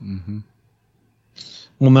 kit. Mm-hmm.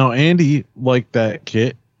 Well, now Andy liked that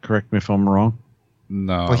kit. Correct me if I'm wrong.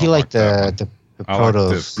 No, Well, he I don't liked like that the I like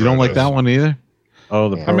Protos. You don't like that one either. Oh,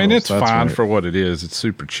 the Yeah. I mean, Protos, it's that's fine right. for what it is. It's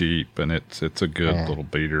super cheap, and it's a good Yeah. little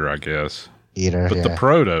beater, I guess. Eater, But yeah. the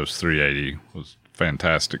Protos 380 was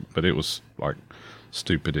fantastic, but it was like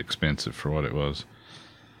stupid expensive for what it was.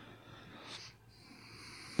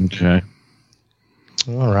 Okay.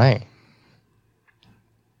 All right.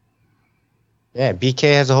 Yeah,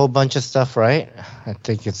 BK has a whole bunch of stuff, right? I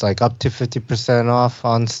think it's like up to 50% off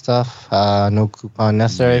on stuff. No coupon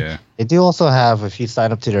necessary. Yeah. They do also have, if you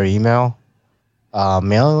sign up to their email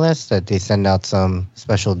mailing list, that they send out some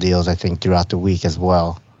special deals, I think, throughout the week as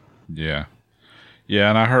well. Yeah. Yeah,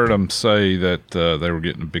 and I heard them say that they were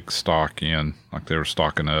getting a big stock in, like they were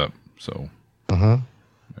stocking up. So maybe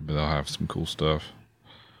they'll have some cool stuff.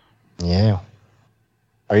 Yeah.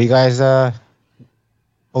 Are you guys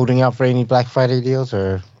holding out for any Black Friday deals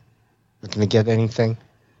or looking to get anything?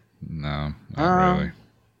 No, not really.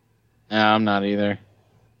 No, I'm not either.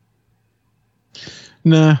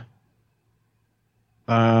 Nah.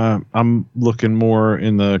 I'm looking more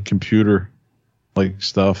in the computer like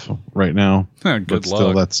stuff right now. Good but luck.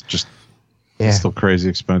 still, that's just Yeah. still crazy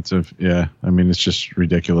expensive. Yeah, I mean it's just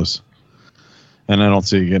ridiculous, and I don't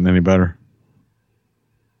see it getting any better.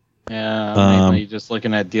 Yeah, I'm mainly just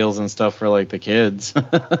looking at deals and stuff for like the kids.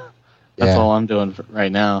 That's all I'm doing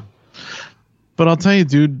right now. But I'll tell you,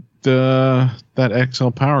 dude, that XL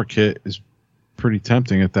Power Kit is pretty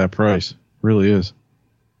tempting at that price. Really is.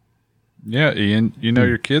 Yeah, Ian, you know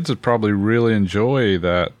your kids would probably really enjoy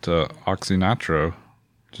that Oxy Nitro.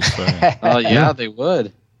 Just saying. Oh, yeah, they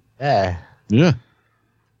would. Yeah. Yeah.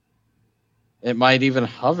 It might even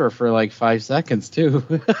hover for like 5 seconds, too.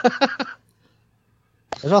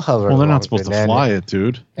 It'll hover. Well, they're not along supposed good, to man. fly it,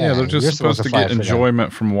 dude. Yeah, they're just you're supposed to fly get for them.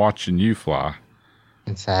 enjoyment from watching you fly.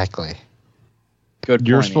 Exactly. Good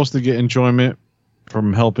You're point. supposed to get enjoyment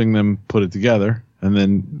from helping them put it together, and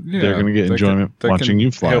then they're going to get enjoyment watching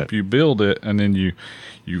you fly help it. you build it, and then you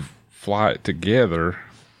fly it together.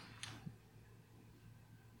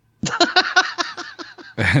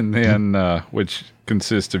 And then, which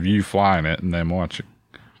consists of you flying it and them watching.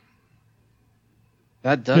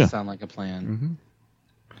 That does Yeah. sound like a plan.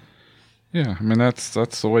 Yeah, I mean that's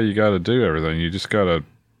the way you got to do everything. You just got to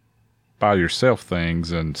buy yourself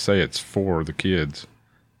things and say it's for the kids.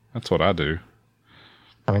 That's what I do.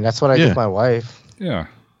 I mean, that's what I do with my wife. Yeah.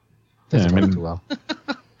 Doesn't Yeah, I work mean- too well.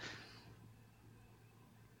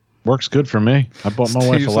 Works good for me. I bought my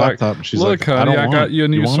wife a Steve's like, laptop, and she's look, like, honey, I want got it. you a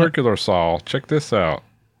new want it?" circular saw. Check this out.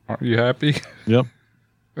 Aren't you happy? Yep.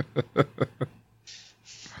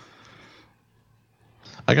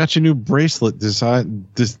 I got your new bracelet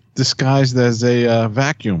disguised as a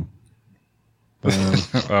vacuum.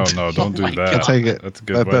 Oh no, don't do that. I'll take it. That's a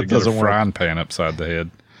good That way to get a doesn't work. frying pan upside the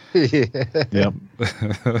head. Yep.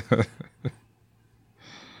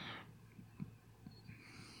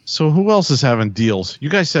 So who else is having deals? You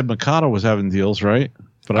guys said Mikado was having deals, right?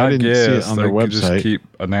 But I didn't see it on their they just website. keep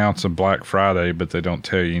announcing Black Friday, but they don't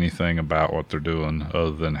tell you anything about what they're doing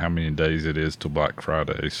other than how many days it is to Black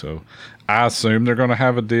Friday. So I assume they're going to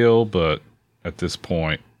have a deal, but at this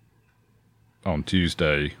point, on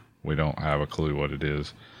Tuesday, we don't have a clue what it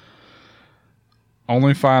is.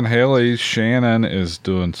 Only Fine Haley's Shannon is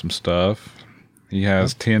doing some stuff. He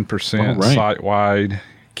has 10% right. site-wide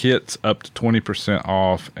kits up to 20%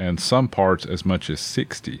 off, and some parts as much as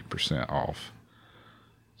 60% off.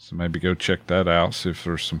 So maybe go check that out, see if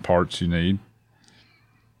there's some parts you need.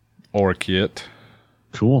 Or a kit.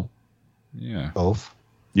 Cool. Yeah, Both.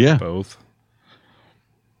 Yeah. both.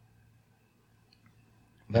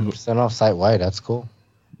 10% off site wide. That's cool.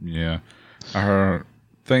 Yeah. I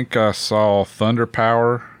think I saw Thunder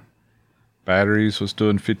Power batteries was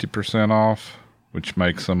doing 50% off, which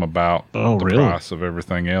makes them about Oh, the really? price of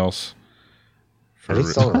everything else. Are they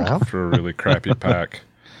still around? For a really crappy pack.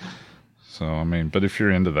 So I mean, but if you're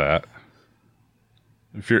into that,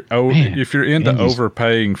 if you're Man, into Andy's-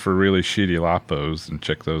 overpaying for really shitty lipos, then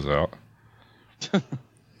check those out.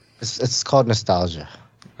 It's called nostalgia.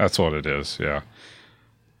 That's what it is. Yeah.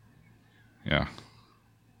 Yeah.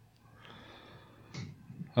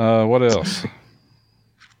 What else?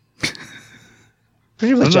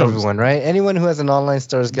 Pretty much know. everyone, right? Anyone who has an online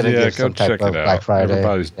store is going to give some type of Black Friday.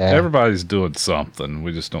 Everybody's doing something.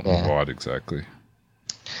 We just don't know Yeah. what exactly.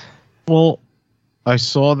 Well, I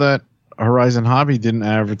saw that Horizon Hobby didn't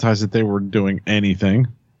advertise that they were doing anything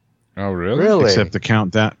Oh, really? Really? except the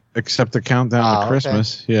countdown. Except the countdown Oh, to okay.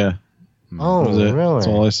 Christmas. Yeah, Oh, that was it. really? That's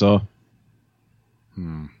all I saw.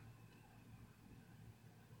 Hmm.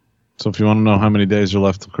 So if you want to know how many days are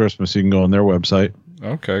left till Christmas, you can go on their website,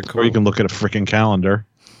 Okay, cool. or you can look at a freaking calendar.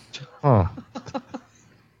 Huh.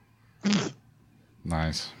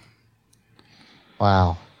 Nice.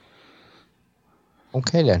 Wow.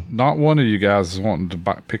 Okay then. Not one of you guys is wanting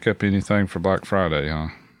to pick up anything for Black Friday, huh?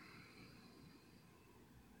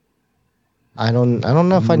 I don't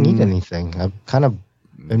know if I need anything. I've kind of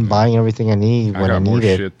been buying everything I need I when I got more need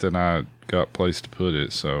it. shit than I got place to put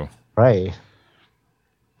it, so Right.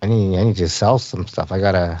 I need to sell some stuff. I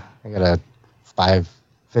got a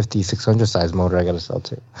 550, 600 size motor I got to sell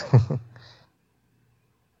too.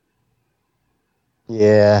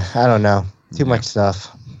 Yeah, I don't know. Too much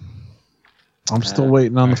stuff. I'm still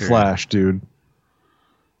waiting on I the hear you. Flash, dude.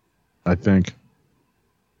 I think.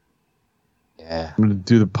 Yeah. I'm going to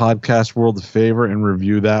do the podcast world a favor and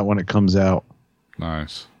review that when it comes out.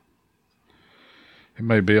 Nice. It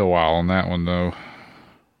may be a while on that one though.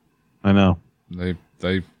 I know.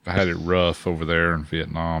 They've had it rough over there in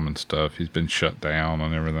Vietnam and stuff. He's been shut down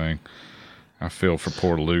and everything. I feel for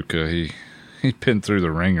poor Luca. He's been through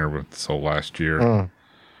the ringer with this whole last year. Mm.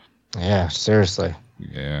 Yeah, seriously.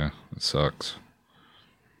 Yeah, it sucks.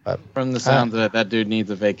 From the sound of it, that dude needs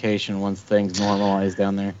a vacation once things normalize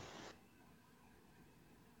down there.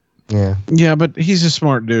 Yeah. Yeah, but he's a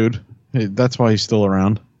smart dude. That's why he's still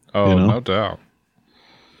around. Oh, You know? no doubt.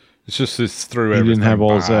 It's just it's through He everything. didn't have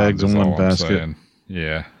all his behind eggs in is one all I'm basket. saying.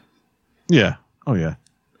 Yeah. Yeah. Oh, yeah.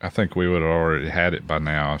 I think we would have already had it by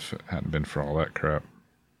now if it hadn't been for all that crap.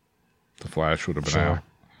 The Flash would have been out.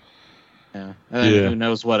 Yeah. And then who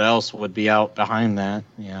knows what else would be out behind that,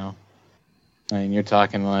 you know. I mean, you're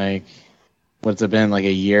talking like, what's it been, like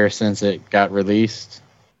a year since it got released?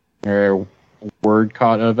 Or a word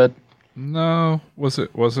caught of it? No, wasn't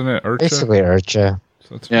it Urcha? Basically, Urcha.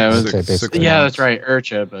 So that's Yeah, it was basically. six Yeah, months. that's right,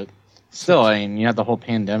 Urcha, but still, I mean, you had the whole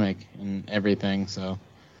pandemic and everything, so.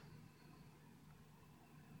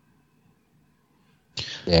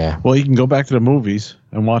 Yeah. Well, you can go back to the movies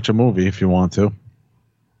and watch a movie if you want to.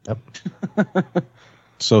 Yep.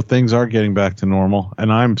 So things are getting back to normal.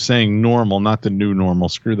 And I'm saying normal, not the new normal.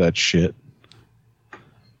 Screw that shit.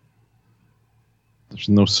 There's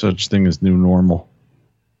no such thing as new normal.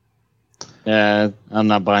 Yeah, I'm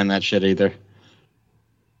not buying that shit either.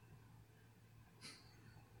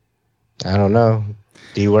 I don't know.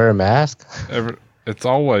 Do you wear a mask? It's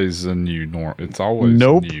always a new norm. It's always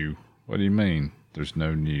Nope. new. What do you mean? There's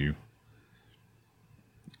no new.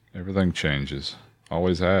 Everything changes.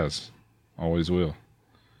 Always has. Always will.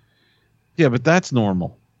 Yeah, but that's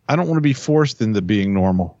normal. I don't want to be forced into being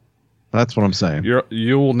normal. That's what I'm saying.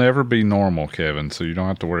 You'll never be normal, Kevin, so you don't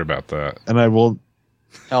have to worry about that. And I will.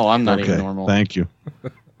 Hell, I'm not Okay, even normal. thank you.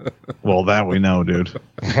 Well, that we know, dude.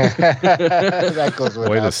 That goes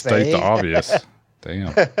without Way to state saying. the obvious.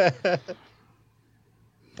 Damn.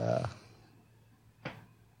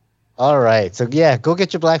 All right. So, yeah, go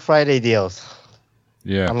get your Black Friday deals.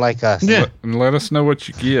 Yeah. Unlike us. Yeah. And let us know what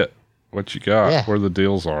you get, what you got, Yeah. where the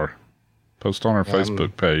deals are. Post on our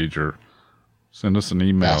Facebook page or send us an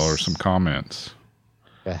email or Yes. some comments.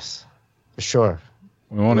 Yes. For sure.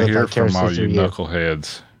 We want to Live hear from all vicariously you through you.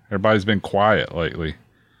 knuckleheads. Everybody's been quiet lately.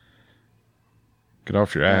 Get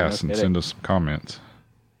off your Yeah, ass and let's get send us some comments.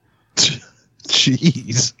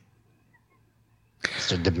 Jeez.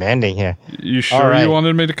 So demanding here. You sure right. you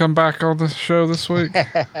wanted me to come back on the show this week?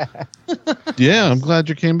 Yeah, I'm glad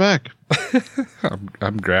you came back.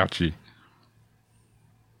 I'm grouchy.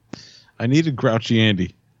 I needed Grouchy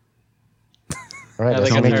Andy. All right. Yeah,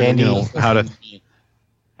 Let's they make got Andy. you know, how to-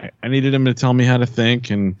 I needed him to tell me how to think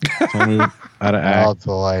and tell me how to Oh, act,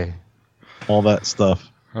 boy. all that stuff.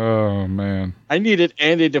 Oh, man. I needed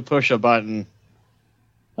Andy to push a button.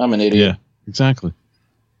 I'm an idiot. Yeah, exactly.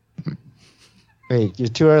 Wait, you're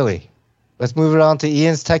too early. Let's move it on to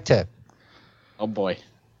Ian's tech tip. Oh boy.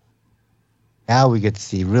 Now we get to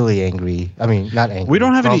see really angry. I mean, not angry. We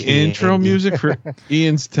don't have any grumpy intro Andy. music for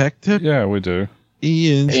Ian's tech tip. Yeah, we do.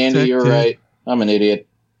 Ian's Andy, tech you're tip. right. I'm an idiot.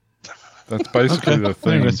 That's basically Okay, the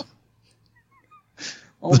thing. anyways.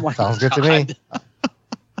 Oh my Sounds good to me.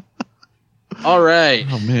 All right.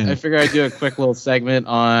 Oh man. I figured I'd do a quick little segment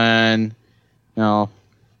on, I'll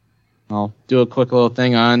do a quick little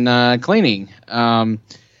thing on cleaning.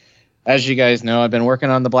 As you guys know, I've been working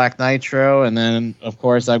on the Black Nitro, and then, of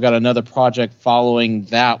course, I've got another project following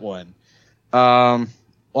that one. Well,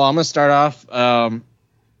 I'm going to start off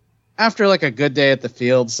after like a good day at the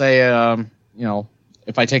field, say,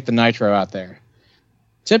 if I take the Nitro out there.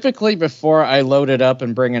 Typically, before I load it up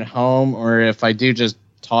and bring it home, or if I do just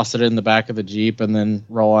toss it in the back of the Jeep and then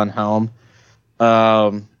roll on home.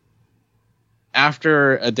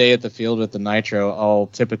 After a day at the field with the Nitro, I'll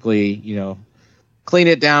typically, clean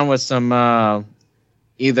it down with some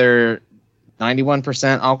either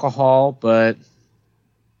 91% alcohol, but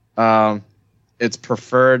it's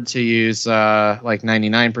preferred to use like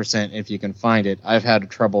 99% if you can find it. I've had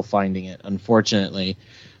trouble finding it, unfortunately,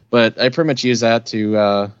 but I pretty much use that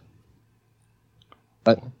to.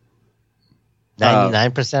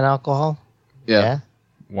 99% alcohol? Yeah.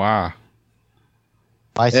 Why?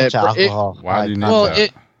 Why such alcohol? Why do you need Well,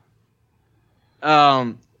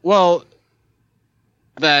 that?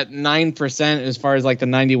 that 9% as far as like the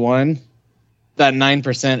 91, that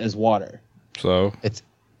 9% is water. So, It's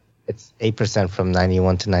 8% from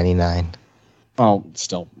 91 to 99. Oh,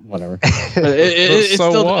 still whatever. It's So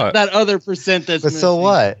still what? that other percent that's But so missing.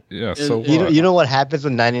 what? yeah, so You You what? know what happens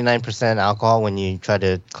with 99% alcohol when you try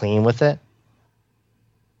to clean with it?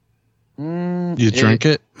 You drink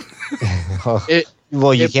it?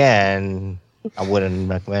 Well, you it- can. I wouldn't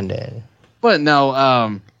recommend it. But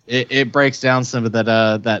no, it breaks down some of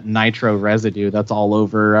that nitro residue that's all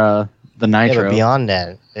over the Yeah, nitro. but beyond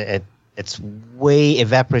that, it's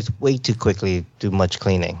evaporates way too quickly. Too much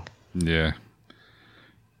cleaning. Yeah.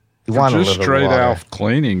 You For want a just little straight water. out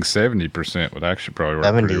cleaning, 70% would actually probably work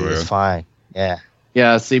 70 pretty well. is fine. Yeah.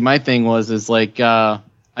 Yeah, see, my thing is like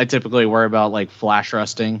I typically worry about like flash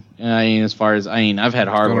rusting. I've had It's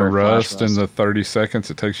hardware gonna flash rust in the 30 seconds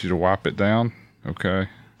it takes you to wipe it down. Okay.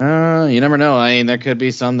 You never know. There could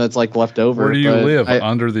be some that's like left over. Where do you but live?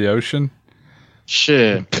 under the ocean?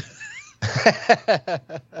 shit.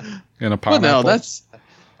 In a But pineapple?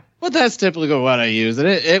 no, that's typically what I use, and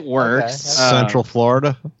it works. Okay. Central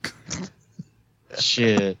Florida.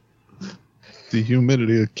 Shit. The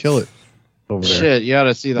humidity will kill it over there. Shit, you ought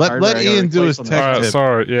to see the Let hardware. I gotta Ian do replace his on tech that. All right, tip.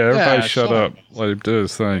 sorry. Yeah, everybody Yeah, shut shut up. Let him do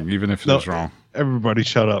his thing, even if it No. was wrong. Everybody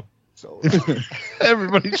shut up.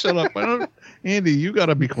 Everybody shut up. Andy, you got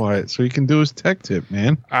to be quiet so he can do his tech tip,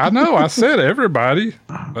 man. I know. I said everybody.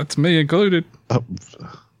 That's me included. Oh,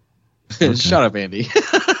 Shut up, Andy.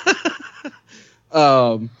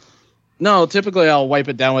 No, typically I'll wipe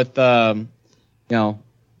it down with either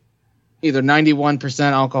 91%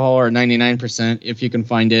 alcohol or 99% if you can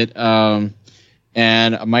find it, and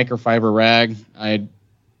a microfiber rag. I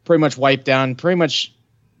pretty much wipe down. Pretty much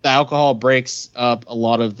the alcohol breaks up a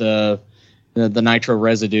lot of the nitro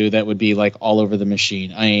residue that would be like all over the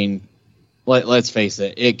machine. Let's face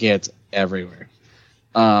it, it gets everywhere.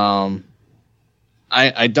 I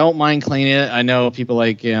don't mind cleaning it. I know people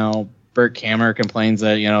like, Bert Kammer complains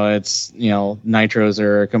that, it's, nitros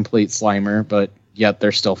are a complete slimer, but yet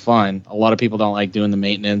they're still fun. A lot of people don't like doing the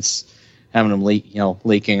maintenance, having them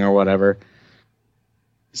leaking or whatever.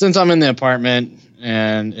 Since I'm in the apartment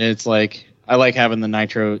and it's like, I like having the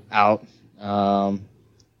nitro out, and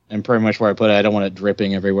pretty much where I put it, I don't want it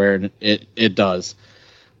dripping everywhere, and it does.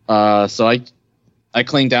 So I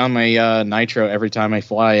clean down my nitro every time I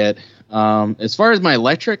fly it. As far as my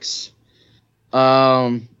electrics,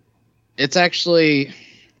 it's actually,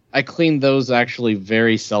 I clean those actually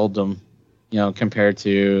very seldom, compared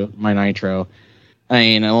to my nitro.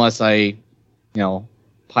 Unless I,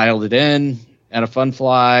 piled it in at a fun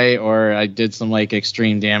fly or I did some like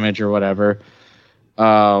extreme damage or whatever.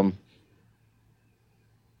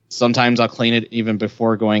 Sometimes I'll clean it even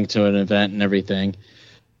before going to an event and everything.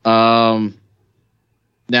 Now,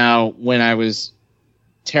 when I was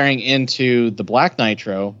tearing into the black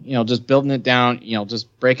nitro, just building it down,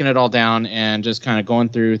 just breaking it all down and just kind of going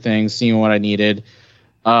through things, seeing what I needed.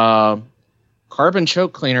 Carbon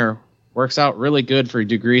choke cleaner works out really good for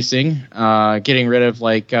degreasing, getting rid of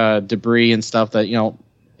like debris and stuff that,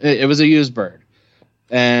 it was a used bird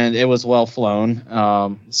and it was well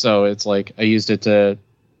flown. So it's like I used it to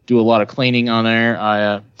do a lot of cleaning on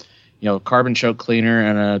there. Carbon choke cleaner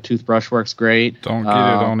and a toothbrush works great. Don't get it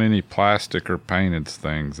on any plastic or painted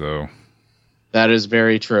things, though. That is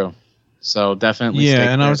very true. So definitely. yeah, stay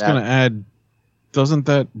and clear I of was that. going to add, doesn't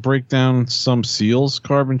that break down some seals,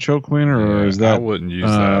 carbon choke cleaner, or Yeah, is that I wouldn't use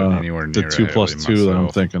that anywhere near the 2+2 that I'm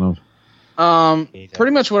thinking of?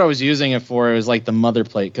 Pretty much what I was using it for was like the mother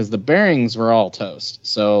plate because the bearings were all toast.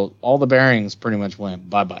 So all the bearings pretty much went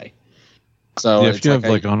bye-bye. So Yeah, it's if you have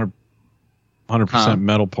like a- 100% Huh.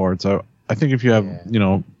 metal parts, I think if you have,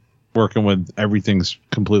 working with everything's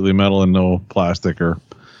completely metal and no plastic or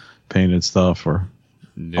painted stuff or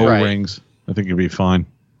Yeah. O-rings, I think you'd be fine.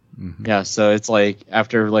 Yeah, so it's like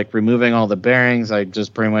after like removing all the bearings, I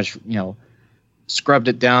just pretty much scrubbed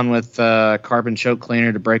it down with carbon choke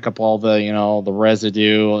cleaner to break up all the the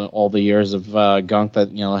residue, all the years of gunk that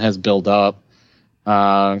has built up,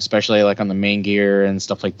 especially like on the main gear and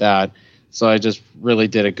stuff like that. So I just really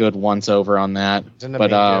did a good once over on that. Isn't the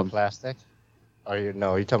But main gear plastic? Or you're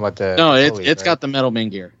talking about the no, it's pulleys, it's right? got the metal main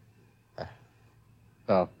gear.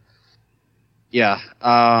 So yeah,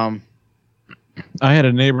 I had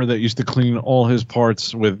a neighbor that used to clean all his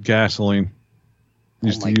parts with gasoline.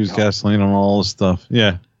 Used my to use God. gasoline on all the stuff.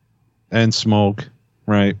 Yeah. And smoke.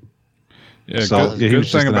 Right. Yeah, So, good, yeah, he good was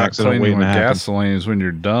just thing an about accident cleaning waiting with to happen. gasoline is when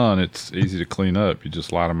you're done, it's easy to clean up. You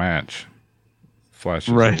just light a match, flash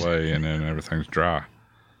it Right. away, and then everything's dry.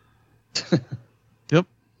 Yep.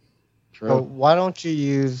 true. So why don't you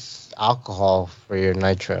use alcohol for your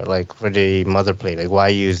nitro, like for the mother plate? Like why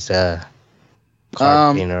use carb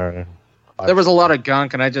cleaner? There was a lot of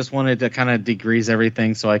gunk, and I just wanted to kind of degrease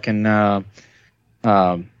everything so I can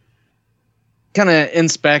kind of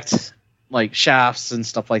inspect like shafts and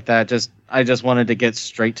stuff like that. I just wanted to get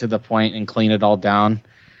straight to the point and clean it all down,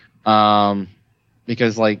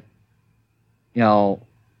 because like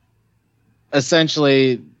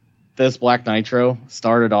essentially, this Black Nitro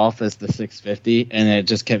started off as the 650, and it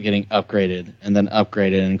just kept getting upgraded and then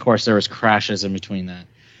upgraded, and of course there was crashes in between that.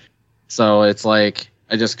 So it's like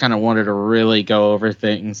I just kind of wanted to really go over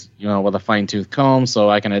things, with a fine-tooth comb, so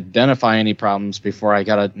I can identify any problems before I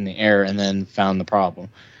got it in the air, and then found the problem.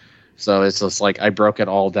 So it's just like I broke it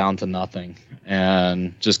all down to nothing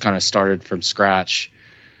and just kind of started from scratch.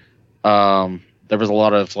 There was a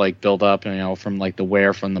lot of like build up, from like the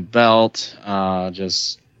wear from the belt,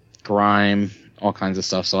 just grime, all kinds of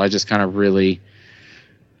stuff. So I just kind of really,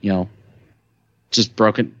 just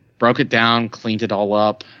broke it down, cleaned it all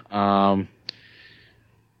up, and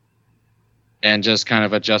just kind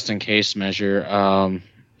of a just in case measure.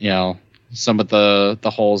 Some of the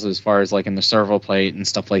holes as far as like in the servo plate and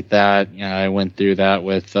stuff like that. I went through that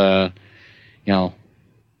with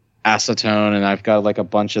acetone, and I've got like a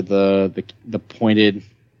bunch of the pointed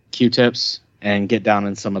Q-tips and get down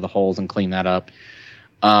in some of the holes and clean that up.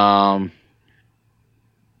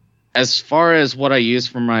 As far as what I use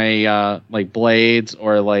for my like blades,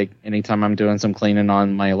 or like anytime I'm doing some cleaning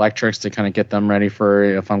on my electrics to kind of get them ready for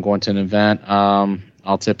if I'm going to an event,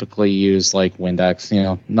 I'll typically use like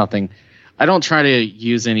Windex. Nothing. I don't try to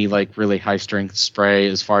use any like really high strength spray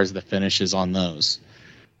as far as the finishes on those.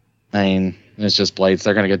 I mean, it's just blades.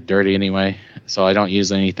 They're going to get dirty anyway. So I don't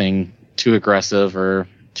use anything too aggressive or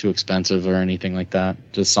too expensive or anything like that.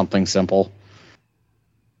 Just something simple.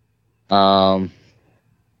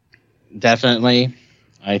 Definitely.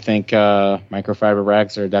 I think microfiber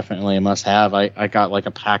rags are definitely a must have. I got like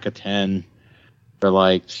a pack of 10 for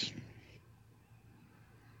like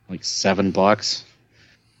 $7.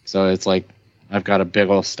 So it's like I've got a big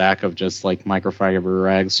old stack of just like microfiber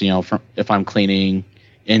rags, from if I'm cleaning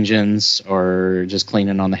engines or just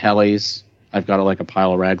cleaning on the helis. I've got like a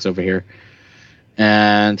pile of rags over here.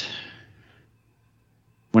 And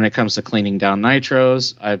when it comes to cleaning down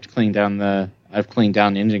nitros, I've cleaned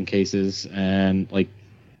down engine cases, and like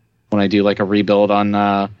when I do like a rebuild on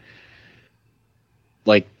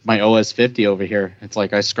like my OS50 over here, it's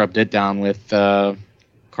like I scrubbed it down with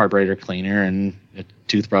carburetor cleaner, and a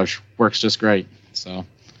toothbrush works just great. So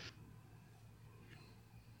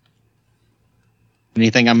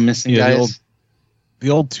anything I'm missing, guys? The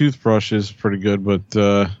old toothbrush is pretty good, but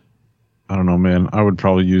I don't know, man. I would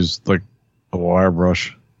probably use like a wire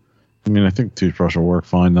brush. I mean, I think toothbrush will work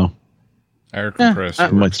fine though. Air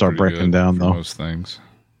compressor might start breaking down though. Most things.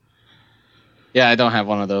 Yeah, I don't have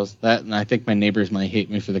one of those. That, and I think my neighbors might hate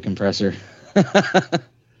me for the compressor.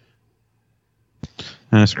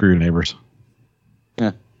 Screw your neighbors.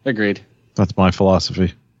 Yeah, agreed. That's my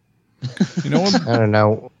philosophy. You know what? I don't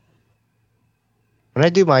know. When I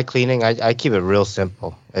do my cleaning, I keep it real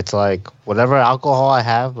simple. It's like whatever alcohol I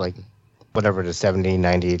have, like whatever it is, 70,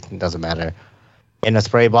 90, it doesn't matter, in a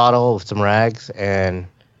spray bottle with some rags. And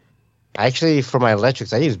actually, for my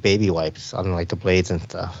electrics, I use baby wipes on like the blades and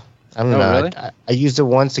stuff. I don't know. Really? I used it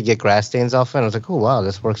once to get grass stains off it, and I was like, oh, wow,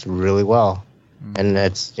 this works really well. And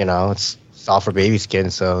it's, it's soft for baby skin,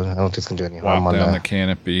 so I don't think it's going to do any harm Wipe on down the the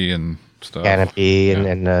canopy and stuff. canopy.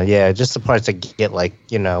 And just the parts that get like,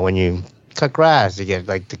 when you cut grass, you get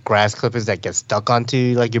like the grass clippings that get stuck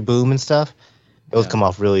onto like your boom and stuff. Those come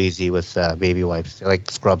off really easy with baby wipes. They like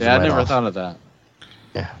scrubs. Yeah, I right never off. thought of that.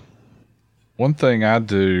 Yeah. One thing I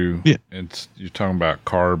do, Yeah. you're talking about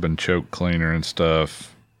carb and choke cleaner and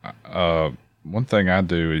stuff. One thing I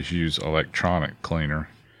do is use electronic cleaner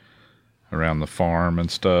around the farm and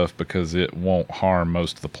stuff, because it won't harm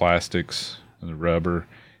most of the plastics and the rubber.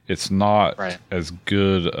 It's not as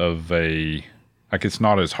good of it's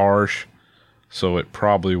not as harsh, so it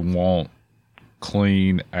probably won't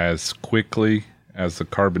clean as quickly as the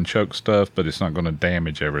carbon choke stuff, but it's not going to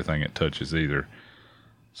damage everything it touches either.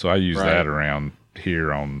 So I use that around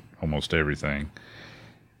here on almost everything.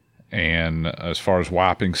 And as far as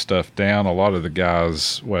wiping stuff down, a lot of the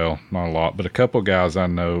guys, well, not a lot, but a couple of guys I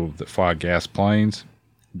know that fly gas planes,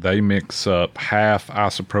 they mix up half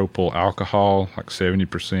isopropyl alcohol, like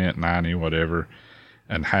 70%, 90, whatever,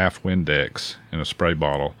 and half Windex in a spray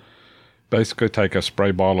bottle. Basically take a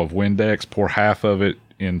spray bottle of Windex, pour half of it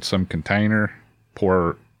in some container,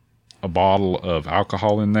 pour a bottle of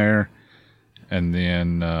alcohol in there, and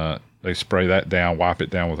then they spray that down, wipe it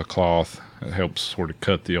down with a cloth. It helps sort of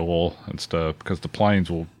cut the oil and stuff, because the planes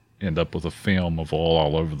will end up with a film of oil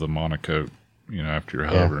all over the monocoque, after you're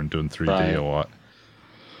hovering doing 3D a lot.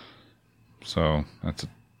 So that's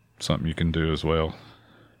something you can do as well.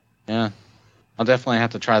 Yeah. I'll definitely have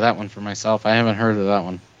to try that one for myself. I haven't heard of that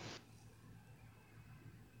one.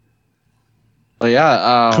 But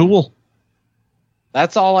yeah. Cool.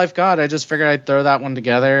 That's all I've got. I just figured I'd throw that one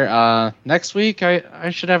together. Next week, I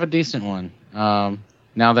should have a decent one. now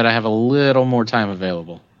that I have a little more time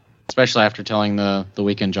available, especially after telling the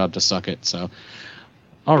weekend job to suck it. So,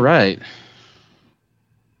 all right.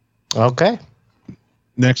 Okay.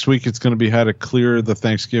 Next week, it's going to be how to clear the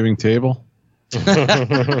Thanksgiving table.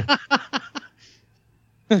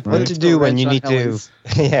 What to do when you need to? Ellie's.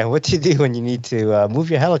 Yeah, what to do when you need to move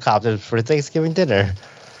your helicopter for Thanksgiving dinner?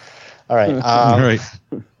 All right. All right.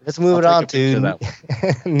 Let's move I'll it take on a picture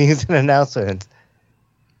of to news and announcements.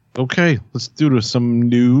 Okay, let's do some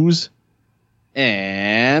news.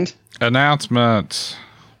 And Announcements.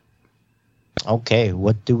 Okay,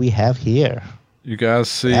 what do we have here? You guys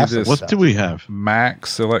see Have some this? What do we have?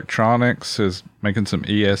 Max Electronics is making some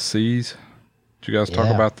ESCs. Did you guys talk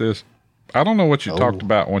Yeah. about this? I don't know what you Oh. talked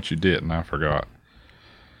about once you didn't. I forgot.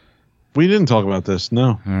 We didn't talk about this. No.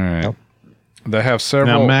 All right. Nope. They have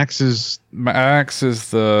several. Now Max is Max is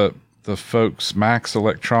the folks. Max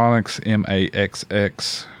Electronics,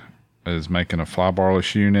 MAXX, is making a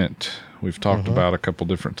flybarless unit. We've talked about a couple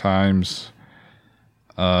different times.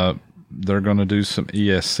 They're going to do some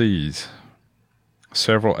ESCs.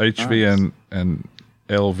 Several HV and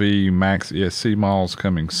LV Max ESC models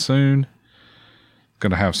coming soon.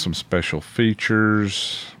 Going to have some special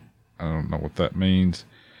features. I don't know what that means.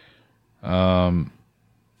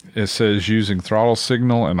 It says using throttle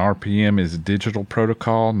signal and RPM is digital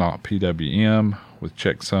protocol, not PWM, with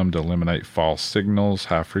checksum to eliminate false signals,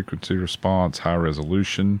 high frequency response, high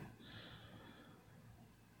resolution.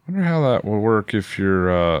 I wonder how that will work if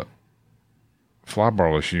your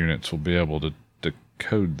flybarless units will be able to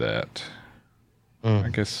decode that. I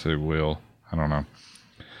guess they will. I don't know.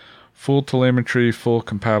 Full telemetry, full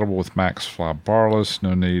compatible with Max Flybarless.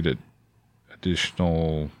 No need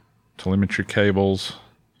additional telemetry cables.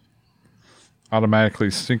 Automatically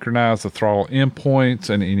synchronize the throttle endpoints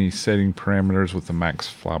and any setting parameters with the Max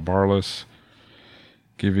Flybarless,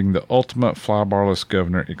 giving the ultimate Flybarless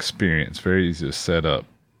governor experience. Very easy to set up.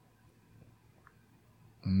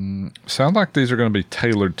 Sounds like these are going to be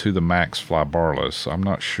tailored to the Max Flybarless. I'm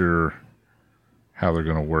not sure how they're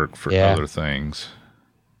going to work for other things.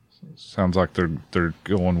 Sounds like they're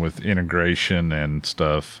going with integration and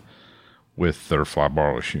stuff with their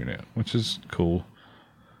flybarless unit, which is cool.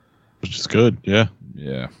 Which is good, yeah.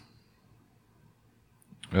 Yeah.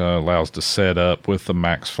 Allows to set up with the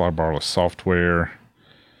Max Flybarless software.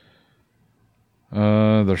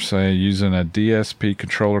 They're saying using a DSP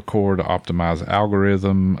controller core to optimize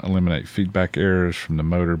algorithm, eliminate feedback errors from the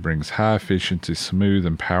motor, brings high efficiency, smooth,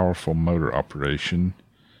 and powerful motor operation.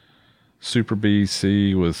 Super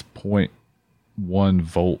BEC with 0.1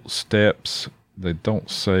 volt steps. They don't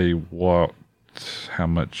say how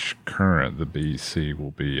much current the BEC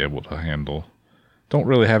will be able to handle. Don't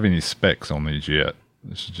really have any specs on these yet.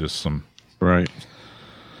 This is just some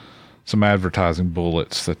advertising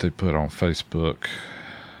bullets that they put on Facebook.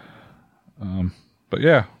 But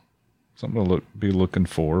yeah, something to be looking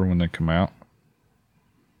for when they come out.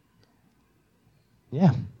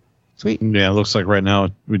 Yeah. Sweet. Yeah, it looks like right now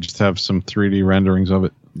we just have some 3D renderings of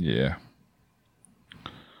it. Yeah.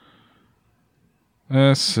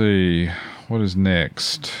 Let's see. What is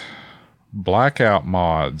next? Blackout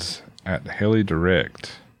mods at Heli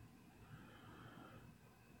Direct.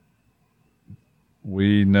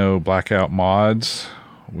 We know Blackout mods.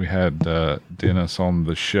 We had Dennis on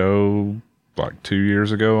the show like 2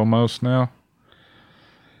 years ago almost now.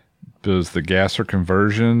 Does the gasser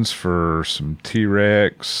conversions for some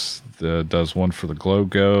T-Rex. Does one for the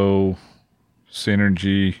Glogo,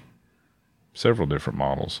 Synergy, several different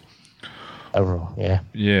models. Yeah.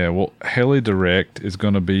 Yeah, well, Heli Direct is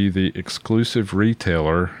going to be the exclusive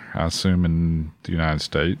retailer, I assume in the United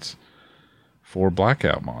States, for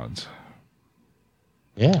Blackout mods.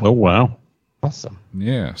 Yeah. Oh, wow. Awesome.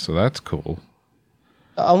 Yeah, so that's cool.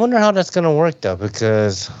 I wonder how that's gonna work though,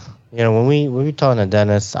 because when we were talking to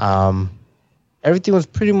Dennis, everything was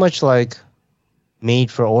pretty much like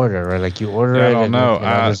made for order, right? Like you order Yeah, I it, don't and know.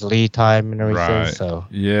 there's lead time and everything. Right. So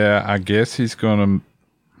Yeah, I guess he's going to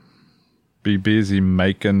be busy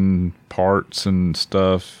making parts and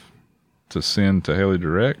stuff to send to Heli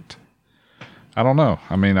Direct. I don't know.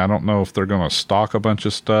 I mean, I don't know if they're going to stock a bunch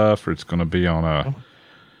of stuff or it's going to be on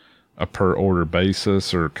a per order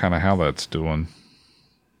basis or kind of how that's doing.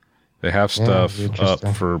 They have stuff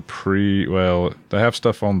up for they have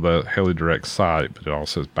stuff on the Heli Direct site, but it all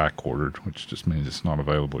says back ordered, which just means it's not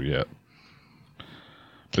available yet.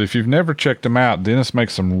 But if you've never checked them out, Dennis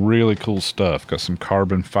makes some really cool stuff. Got some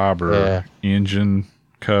carbon fiber engine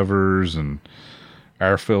covers and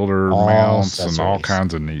air filter mounts and all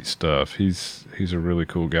kinds of neat stuff. He's a really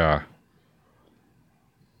cool guy.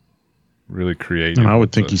 Really creative. And I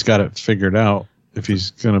would think he's got it figured out. if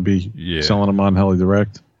he's going to be Yeah. selling them on Heli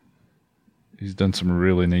Direct. He's done some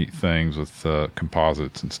really neat things with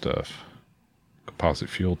composites and stuff. Composite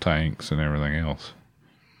fuel tanks and everything else.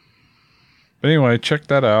 But anyway, check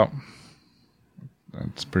that out.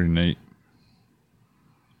 That's pretty neat.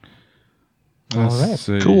 All right.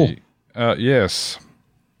 See. Cool. Yes.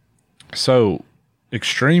 So,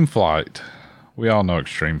 Extreme Flight. We all know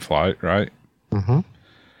Extreme Flight, right? Mm-hmm.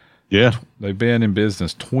 Yeah. They've been in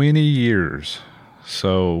business 20 years.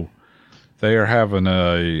 So, they are having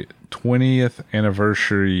a 20th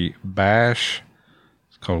anniversary bash.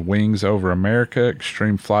 It's called Wings Over America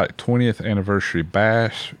Extreme Flight 20th Anniversary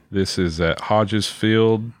Bash. This is at Hodges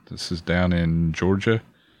Field. This is down in Georgia,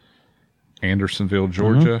 Andersonville,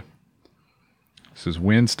 Georgia. This is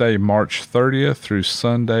Wednesday, March 30th through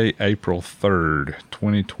Sunday, April 3rd,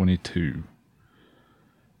 2022.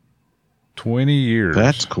 20 years.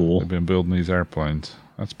 That's cool. They've been building these airplanes.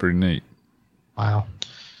 That's pretty neat. Wow.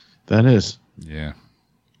 That is. Yeah.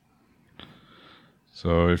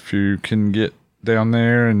 So if you can get down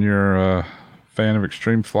there and you're a fan of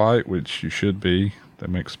Extreme Flight, which you should be, that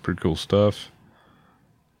makes pretty cool stuff.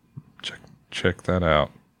 Check that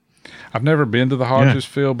out. I've never been to the Hodges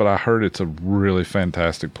Field, but I heard it's a really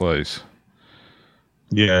fantastic place.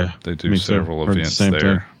 Yeah. They do Me too. several Heard the events same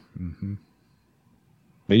there. thing.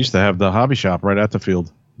 They used to have the hobby shop right at the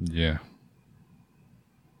field. Yeah.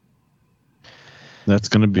 That's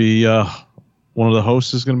going to be one of the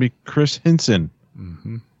hosts is going to be Chris Hinson.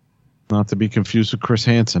 Mm-hmm. Not to be confused with Chris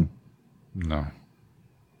Hansen. No.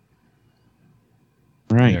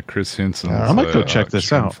 Right. Yeah, Chris Henson. I might go check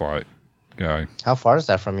this out. Flight guy. How far is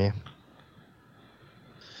that from you?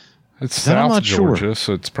 It's That I'm South not sure. Georgia,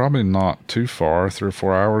 so it's probably not too far. 3 or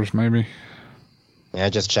 4 hours, maybe. Yeah, I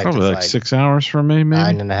just checked. Probably It's like 6 hours from me, maybe.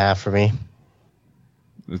 9.5 for me.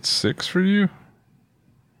 It's 6 for you.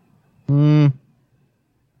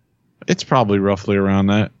 It's probably roughly around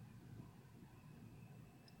that.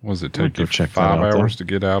 Was it I'll take go you check that 5 out, though. hours to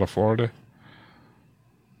get out of Florida?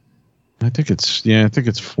 I think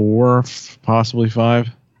it's 4, possibly 5,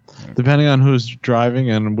 depending on who's driving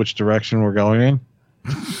and which direction we're going in.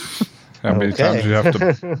 How many times you have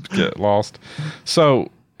to get lost?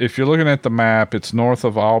 So, if you're looking at the map, it's north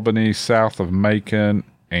of Albany, south of Macon,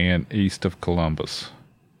 and east of Columbus.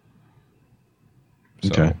 So,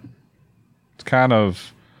 Okay. it's kind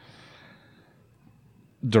of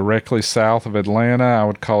directly south of Atlanta. I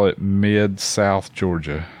would call it mid-south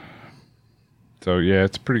Georgia. So, yeah,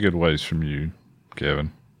 it's a pretty good ways from you,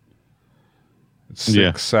 Kevin. It's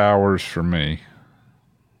 6 hours for me,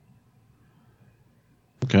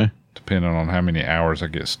 Okay. depending on how many hours I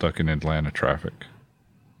get stuck in Atlanta traffic,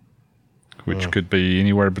 which could be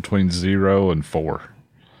anywhere between 0 and 4.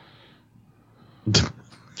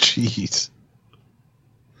 Jeez.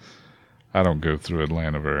 I don't go through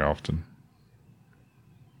Atlanta very often.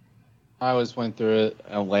 I always went through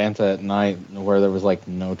Atlanta at night where there was like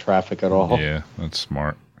no traffic at all. Yeah, that's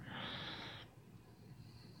smart.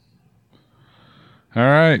 All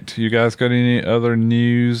right, you guys got any other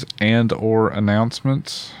news and or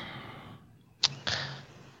announcements?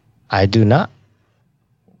 I do not.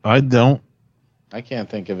 I don't. I can't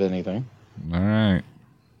think of anything. All right.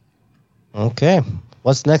 Okay.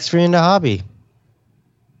 What's next for you in the hobby?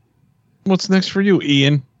 What's next for you,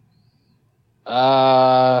 Ian?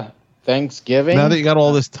 Thanksgiving. Now that you got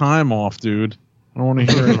all this time off, dude, I don't want to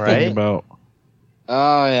hear anything Right? about.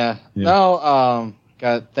 Oh yeah. Yeah. No,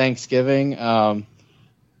 got Thanksgiving.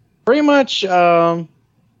 Pretty much I'm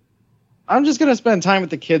just gonna spend time with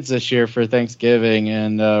the kids this year for Thanksgiving,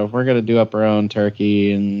 and we're gonna do up our own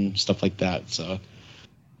turkey and stuff like that. So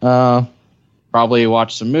probably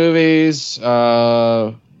watch some movies,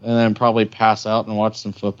 and then probably pass out and watch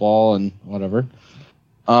some football and whatever.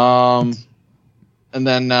 And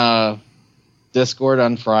then Discord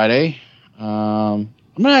on Friday. I'm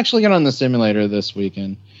gonna actually get on the simulator this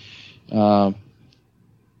weekend. I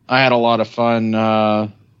had a lot of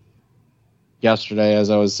fun yesterday as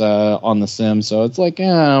I was on the sim, so it's like,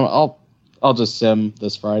 I'll just sim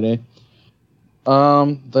this Friday.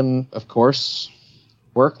 Then of course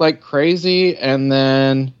work like crazy, and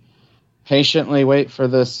then patiently wait for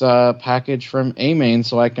this package from A-Main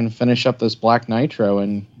so I can finish up this Black Nitro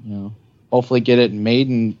and hopefully get it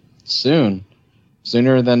made sooner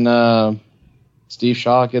than Steve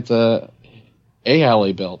Shaw gets a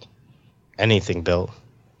heli built. Anything built.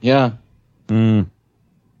 Yeah. Mm-hmm.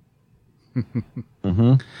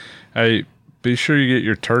 Hey, be sure you get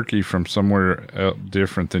your turkey from somewhere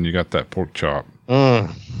different than you got that pork chop.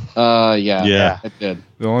 Mm. Yeah, I did.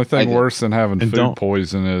 The only I thing did. worse than having And food don't-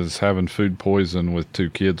 poison is having food poison with 2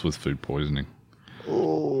 kids with food poisoning.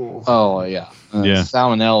 Ooh. Oh yeah. Yeah.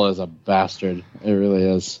 Salmonella is a bastard. It really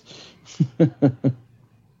is.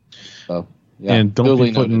 So yeah. And don't duly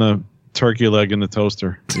be putting noted. the turkey leg in the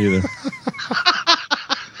toaster either.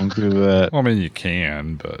 Don't do that. Well, I mean, you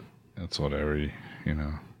can, but it's whatever.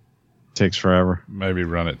 Takes forever. Maybe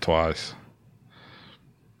run it twice.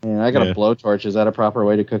 Yeah, I got Yeah. a blowtorch. Is that a proper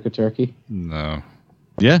way to cook a turkey? No.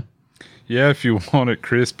 Yeah. Yeah, if you want it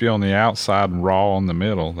crispy on the outside and raw on the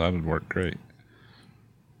middle, that would work great.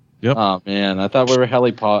 Yep. Oh man, I thought we were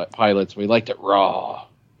heli pilots. We liked it raw.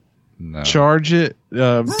 No. Charge it.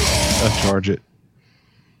 Charge it.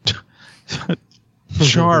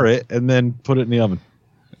 Char it and then put it in the oven.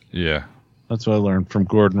 Yeah. That's what I learned from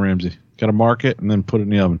Gordon Ramsay. Got to mark it and then put it in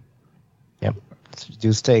the oven.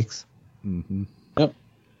 Do steaks. Mm-hmm. All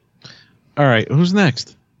right. Who's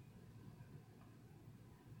next?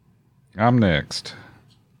 I'm next.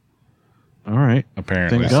 All right.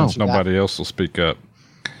 Apparently, Then go. since nobody else will speak up.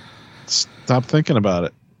 Stop thinking about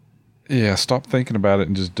it. Yeah, stop thinking about it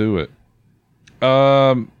and just do it.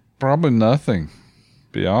 Probably nothing.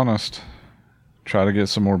 Be honest. Try to get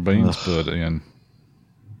some more beans put in.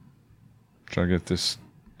 Try to get this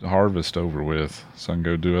harvest over with so I can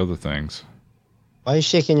go do other things. Why are you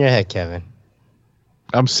shaking your head, Kevin?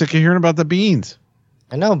 I'm sick of hearing about the beans.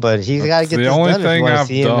 I know, but he's got to get the this only done if you thing want to I've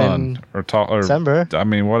see him done in or December. I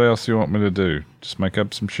mean, what else do you want me to do? Just make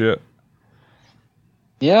up some shit?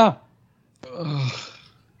 Yeah.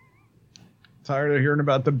 Tired of hearing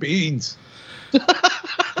about the beans.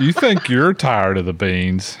 You think you're tired of the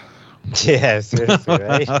beans? Yeah, seriously,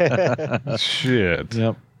 right? Shit.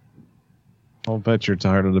 Yep. I'll bet you're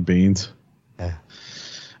tired of the beans. Yeah.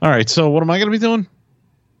 All right. So what am I going to be doing?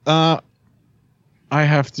 I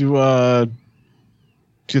have to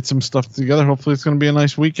get some stuff together. Hopefully it's going to be a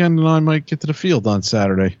nice weekend and I might get to the field on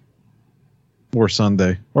Saturday or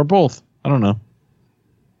Sunday or both. I don't know.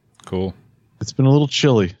 Cool. It's been a little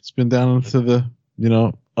chilly. It's been down into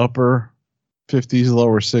the, upper 50s,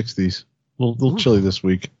 lower 60s. A little chilly this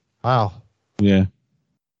week. Wow. Yeah.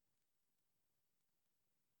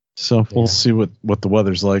 So we'll Yeah. see what the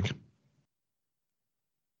weather's like.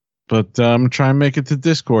 But I'm going to try and make it to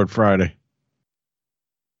Discord Friday.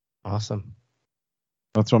 Awesome.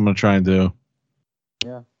 That's what I'm going to try and do.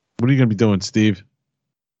 Yeah. What are you going to be doing, Steve?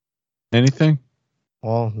 Anything?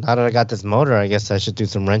 Well, now that I got this motor, I guess I should do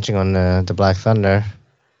some wrenching on the Black Thunder.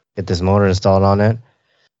 Get this motor installed on it.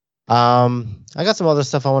 I got some other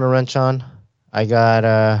stuff I want to wrench on. I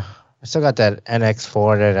still got that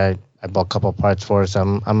NX4 that I bought a couple parts for,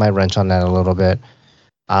 so I might wrench on that a little bit.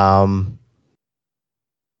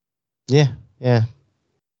 Yeah.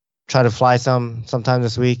 Try to fly sometime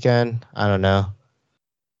this weekend. I don't know.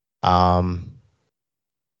 I'm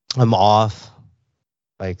off.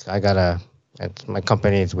 Like my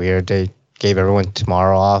company is weird. They gave everyone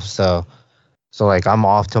tomorrow off, so like I'm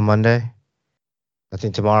off till Monday. I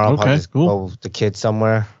think tomorrow I'll probably just go with the kids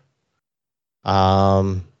somewhere.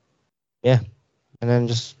 Yeah, and then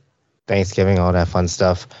just Thanksgiving, all that fun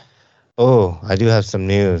stuff. Oh, I do have some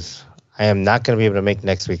news. I am not going to be able to make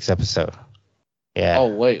next week's episode. Yeah. Oh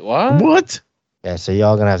wait, what? What? Yeah, so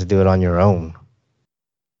y'all going to have to do it on your own.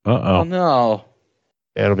 Oh Uh-oh. no.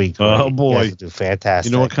 It'll be great. Oh, boy. You guys will do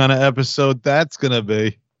fantastic. You know what kind of episode that's going to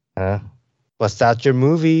be? Huh? Bust out your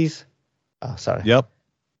movies. Oh, sorry. Yep.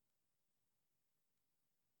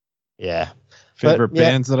 Yeah. Favorite yeah.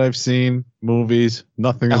 bands that I've seen, movies,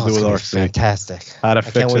 nothing to Oh, do it's with gonna be RC. fantastic. How to I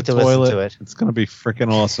fix can't a wait to listen toilet. to it. It's going to be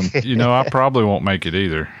freaking awesome. I probably won't make it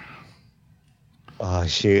either. Oh,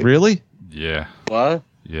 shoot. Really? Yeah. What?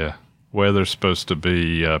 Yeah. Weather's supposed to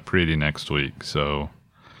be pretty next week, so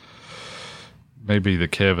maybe the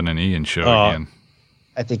Kevin and Ian show again.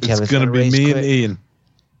 I think It's Kevin's going to be race me quit. and Ian.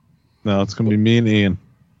 No, it's going to be me and Ian.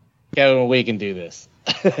 Kevin, we can do this.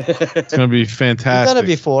 It's going to be You've fantastic. done it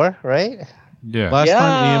before, right? Yeah. Last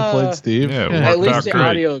time Ian Yeah. played Steve. Yeah, At worked out least the great.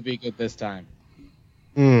 audio would be good this time.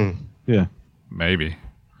 Mm. Maybe.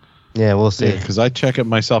 Yeah, we'll see. Because I check it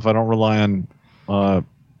myself. I don't rely on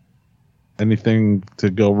anything to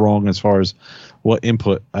go wrong as far as what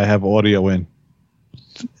input I have audio in.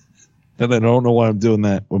 And I don't know why I'm doing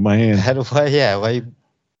that with my hand. How do I? Yeah. Why? You,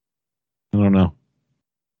 I don't know.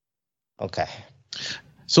 okay.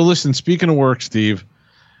 So listen, speaking of work, Steve,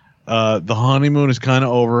 the honeymoon is kind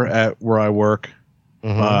of over at where I work.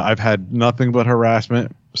 Mhm. I've had nothing but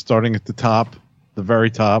harassment, starting at the top, the very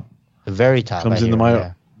top. The very top. Comes I into hear, my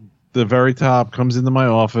yeah. The very top comes into my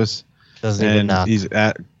office, Doesn't even and knock. he's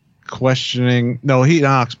at questioning. No, he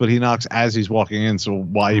knocks, but he knocks as he's walking in. So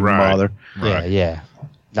why even Right. bother? Yeah, yeah.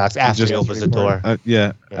 Knocks after he opens the door. Yeah,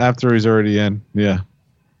 Yeah. after he's already in. Yeah,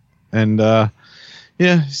 and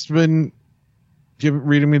he's been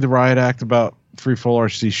reading me the riot act about Free Fall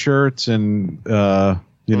RC shirts, and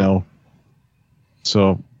you know,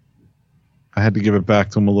 so I had to give it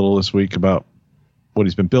back to him a little this week about what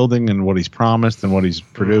he's been building and what he's promised and what he's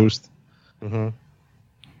produced. Mm-hmm.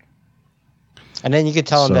 And then you could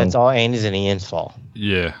tell him that it's all Andy's and Ian's fault.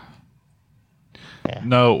 Yeah.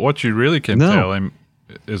 No, what you really can tell him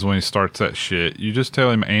is when he starts that shit, you just tell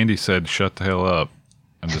him Andy said shut the hell up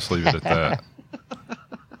and just leave it at that.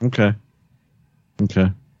 Okay.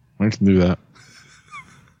 I can do that.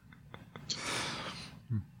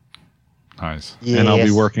 Nice. Yes. And I'll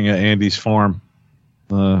be working at Andy's farm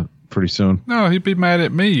pretty soon. No, he'd be mad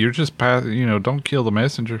at me. You're just don't kill the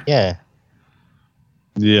messenger. Yeah.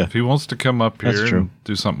 Yeah. If he wants to come up That's here true. and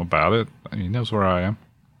do something about it, he knows where I am.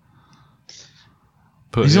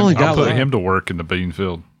 I'll put him to work in the bean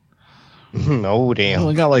field. Oh, He's damn.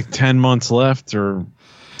 only got like 10 months left or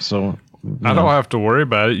so. I don't have to worry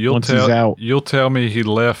about it. Once he's out. You'll tell me he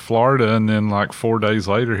left Florida, and then like 4 days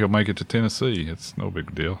later he'll make it to Tennessee. It's no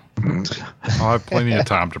big deal. I'll have plenty of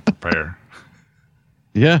time to prepare.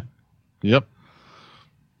 Yeah. Yep.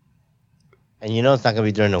 And you know it's not going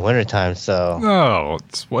to be during the wintertime, so. No,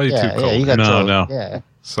 it's way too cold. Yeah, you got No. Yeah.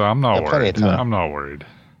 So I'm not Got plenty worried. of time. I'm not worried.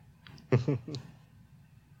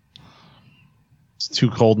 It's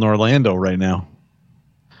too cold in Orlando right now.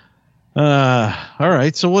 All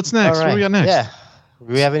right. So what's next? All right. What do we got next? Yeah.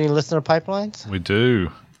 Do we have any listener pipelines? We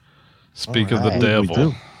do. Speak of the Alright.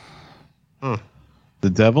 devil. We do. The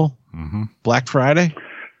devil? Mm-hmm. Black Friday?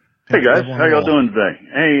 Hey guys, Devil on how the y'all wall. doing today?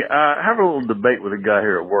 Hey, I have a little debate with a guy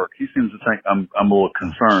here at work. He seems to think I'm a little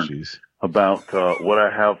concerned Jeez. about what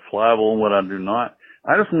I have flyable and what I do not.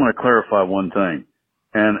 I just want to clarify one thing.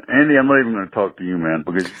 And Andy, I'm not even going to talk to you, man,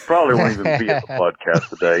 because you probably won't even be at the podcast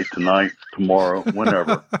today, tonight, tomorrow,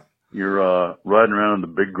 whenever. You're riding around in the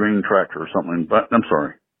big green tractor or something. But I'm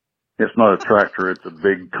sorry, it's not a tractor; it's a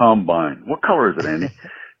big combine. What color is it, Andy?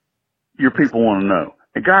 Your people want to know.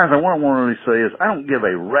 And guys, what I want to really say is I don't give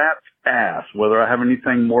a rat's ass whether I have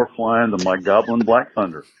anything more flying than my Goblin Black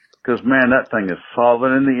Thunder. Because, man, that thing is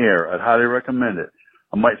solid in the air. I'd highly recommend it.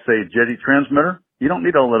 I might say Jetty transmitter. You don't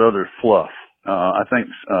need all that other fluff. I think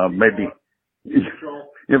maybe...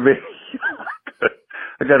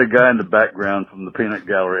 I got a guy in the background from the Peanut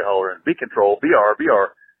Gallery hollering, "Be control, BR,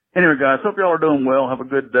 BR." Anyway, guys, hope y'all are doing well. Have a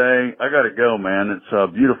good day. I got to go, man. It's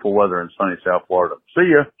beautiful weather in sunny South Florida.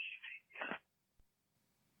 See ya.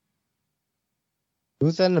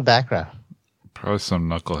 Who's that in the background? Probably some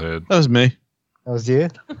knucklehead. That was me. That was you?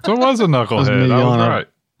 So it was a knucklehead. me I was yelling out. right.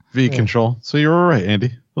 V control. So you were right, Andy.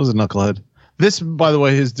 It was a knucklehead. This, by the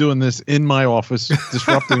way, is doing this in my office,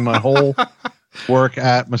 disrupting my whole work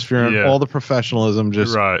atmosphere and Yeah. all the professionalism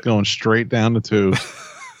just Right. going straight down the tube.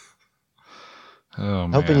 Oh,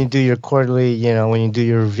 man. Hoping you do your quarterly, when you do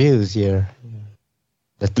your reviews here.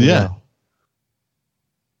 Let them Yeah.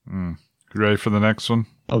 know. You ready for the next one?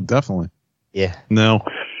 Oh, definitely. Yeah. No.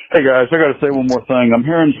 Hey guys, I got to say one more thing. I'm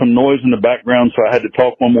hearing some noise in the background, so I had to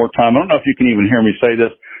talk one more time. I don't know if you can even hear me say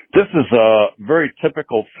this. This is very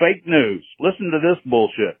typical fake news. Listen to this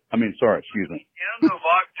bullshit. Excuse me. End of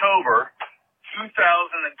October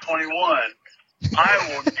 2021, I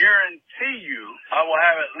will guarantee you I will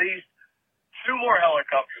have at least 2 more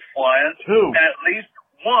helicopters flying. 2. And at least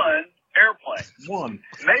 1 airplane. 1.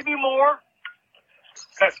 Maybe more.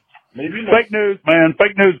 Maybe not. Fake news, man.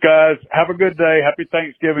 Fake news, guys. Have a good day. Happy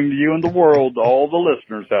Thanksgiving to you and the world, to all the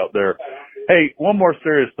listeners out there. Hey, one more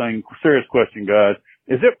serious question, guys.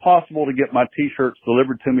 Is it possible to get my T-shirts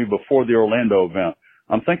delivered to me before the Orlando event?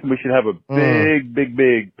 I'm thinking we should have a big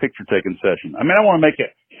picture taking session. I want to make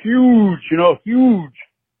it huge, huge.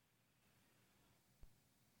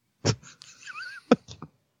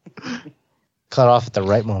 Cut off at the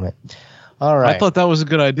right moment. All right. I thought that was a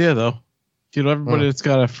good idea, though. Everybody that's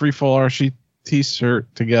got a Free Fall RC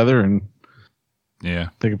T-shirt together and Yeah,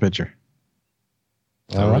 take a picture.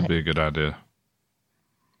 that All would right. be a good idea.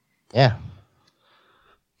 Yeah.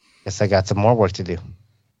 Guess I got some more work to do.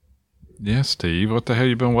 Yeah, Steve, what the hell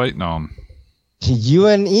you been waiting on? You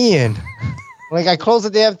and Ian. I closed the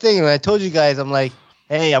damn thing, and I told you guys, I'm like,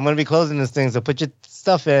 hey, I'm going to be closing this thing, so put your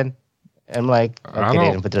stuff in. I'm like, okay, I they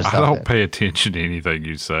didn't put their don't, stuff I don't in. pay attention to anything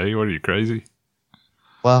you say. What are you, crazy?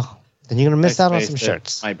 Well, then you're going to miss out on Spaced some it.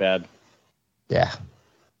 shirts. My bad. Yeah.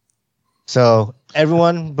 So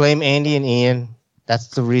everyone blame Andy and Ian. That's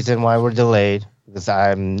the reason why we're delayed, because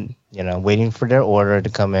I'm, waiting for their order to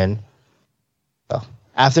come in. So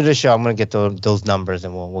after the show, I'm going to get those numbers,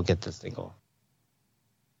 and we'll get this thing going.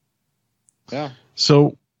 Yeah.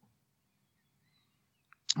 So,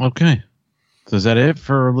 okay. So is that it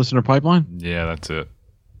for listener pipeline? Yeah, that's it.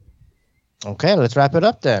 Okay, let's wrap it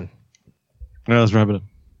up then. let's wrap it up.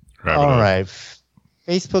 All right.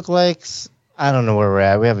 Facebook likes, I don't know where we're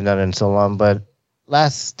at. We haven't done it in so long, but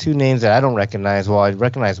last two names that I don't recognize. Well, I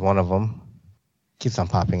recognize one of them. Keeps on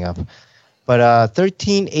popping up. But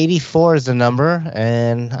 1384 is the number,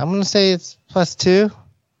 and I'm going to say it's +2.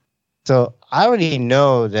 So I already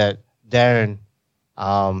know that Darren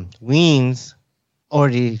Weens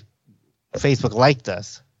already Facebook liked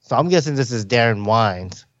us. So I'm guessing this is Darren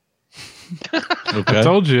Wines. Okay. I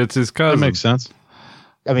told you it's his cousin. That makes sense.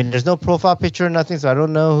 I mean, there's no profile picture or nothing, so I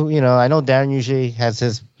don't know who, I know Darren usually has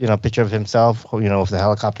his, picture of himself, with the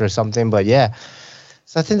helicopter or something, but yeah.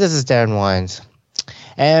 So I think this is Darren Wines.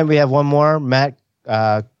 And we have one more, Matt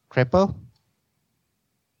Crepo.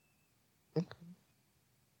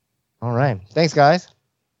 All right. Thanks, guys.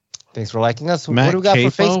 Thanks for liking us. Matt what do we got Capo?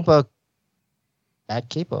 for Facebook? Matt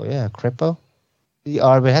Capo, yeah, Crepo.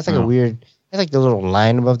 But it has like a weird, it has like the little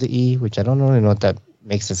line above the E, which I don't really know what that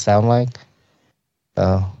makes it sound like.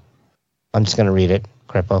 So I'm just going to read it,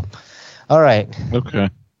 Crepo. All right. Okay.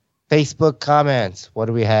 Facebook comments. What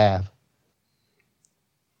do we have?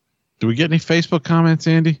 Do we get any Facebook comments,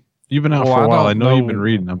 Andy? You've been out for a while. I know you've been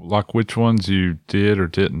reading them. Like which ones you did or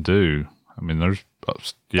didn't do. I mean, there's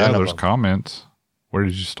comments. Where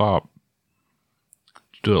did you stop?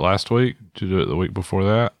 Did you do it last week? Did you do it the week before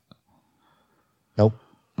that? Nope.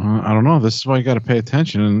 I don't know. This is why you got to pay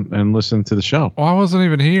attention and listen to the show. Well, I wasn't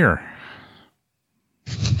even here.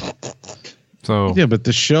 So yeah, but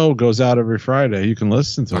the show goes out every Friday. You can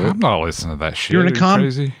listen to it. I'm not listening to that shit. You're in a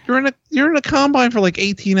crazy. You're in a combine for like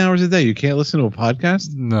 18 hours a day. You can't listen to a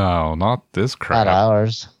podcast? No, not this crap. Not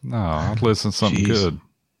ours. No, I'd listen to something good.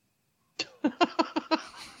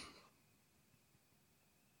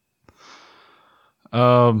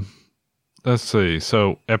 Let's see.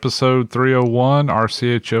 So episode 301,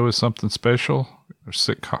 RCHO is something special. There's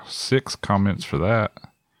six comments for that.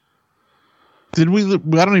 Did we? I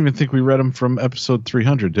don't even think we read them from episode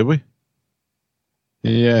 300, did we?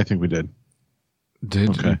 Yeah, I think we did.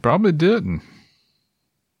 Did you? Probably didn't.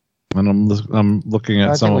 And I'm looking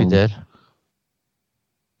at some. I think we did.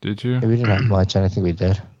 Did you? Yeah, we didn't have much, and I think we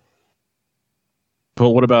did.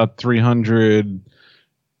 But what about 300,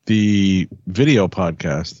 the video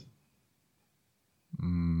podcast? I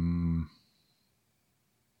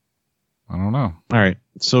don't know. All right.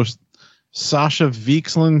 So Sasha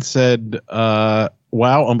Vixland said,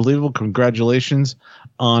 wow, unbelievable. Congratulations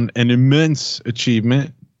on an immense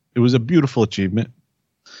achievement. It was a beautiful achievement.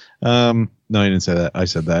 No, you didn't say that. I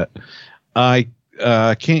said that. I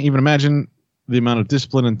can't even imagine the amount of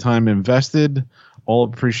discipline and time invested, all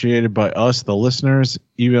appreciated by us, the listeners.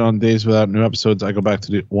 Even on days without new episodes, I go back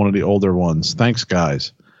to one of the older ones. Thanks,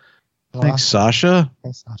 guys. Thanks, Sasha.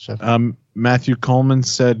 Thanks, Sasha. Matthew Coleman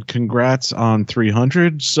said, congrats on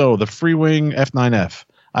 300. So the Freewing F9F.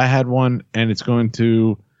 I had one, and it's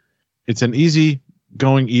an easy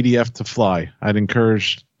going EDF to fly. I'd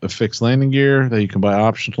encourage a fixed landing gear that you can buy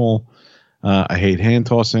optional. I hate hand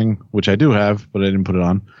tossing, which I do have, but I didn't put it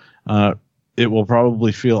on. It will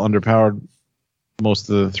probably feel underpowered. Most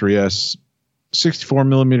of the 3S 64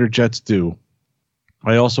 millimeter jets do.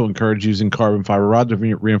 I also encourage using carbon fiber rod to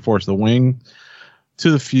reinforce the wing to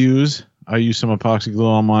the fuse. I used some epoxy glue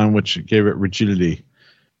on mine, which gave it rigidity.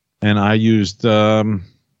 And I used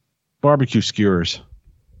barbecue skewers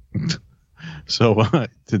so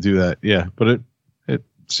to do that. Yeah, but it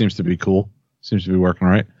seems to be cool. Seems to be working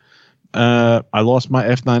all right. I lost my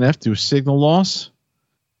F9F to signal loss.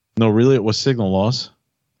 No, really, it was signal loss.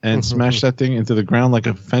 And smashed that thing into the ground like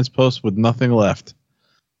a fence post with nothing left.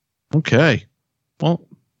 Okay. Well,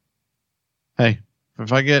 hey,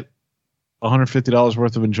 if I get $150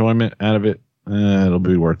 worth of enjoyment out of it, it'll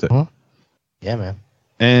be worth it. Yeah, man.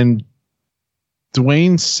 And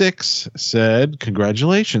Dwayne 6 said,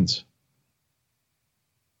 congratulations.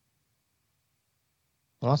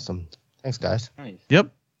 Awesome. Thanks, guys. Nice.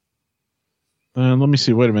 Yep. Let me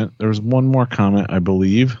see. Wait a minute. There was one more comment, I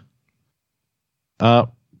believe.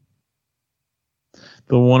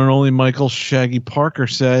 The one and only Michael Shaggy Parker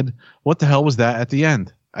said, what the hell was that at the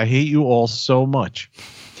end? I hate you all so much.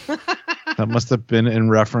 That must have been in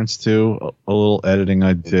reference to a little editing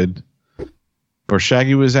I did. Or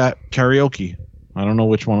Shaggy was at karaoke. I don't know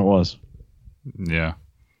which one it was. Yeah.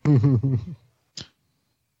 Okay.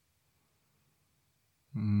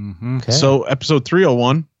 So episode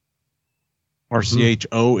 301,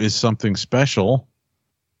 RCHO is something special.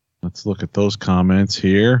 Let's look at those comments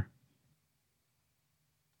here.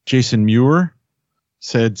 Jason Muir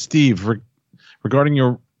said, Steve, regarding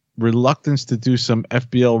your reluctance to do some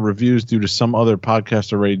FBL reviews due to some other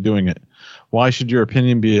podcast already doing it, why should your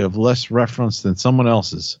opinion be of less reference than someone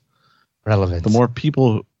else's? Relevance. The more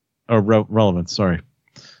people relevance. Sorry.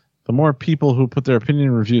 The more people who put their opinion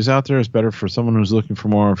and reviews out there is better for someone who's looking for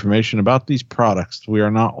more information about these products. We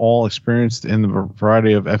are not all experienced in the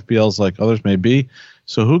variety of FBLs like others may be,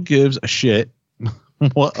 so who gives a shit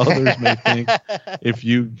what others may think if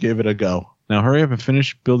you give it a go. Now hurry up and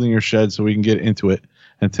finish building your shed so we can get into it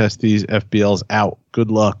and test these FBLs out.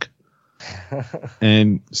 Good luck.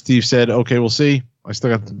 And Steve said, okay, we'll see. I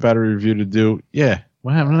still got the battery review to do. Yeah,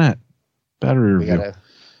 what happened to that? Battery review.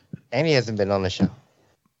 Andy hasn't been on the show.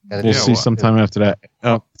 We'll see sometime after that.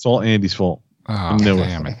 Oh, it's all Andy's fault. Oh,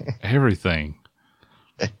 damn it. Everything.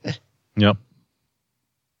 Yep.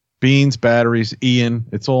 Beans, batteries, Ian.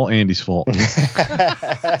 It's all Andy's fault.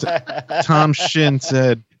 Tom Shin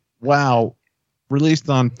said, wow, released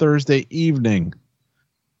on Thursday evening.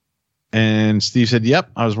 And Steve said, yep,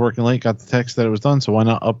 I was working late, got the text that it was done, so why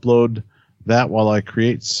not upload that while I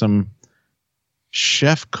create some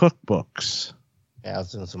chef cookbooks? Yeah, I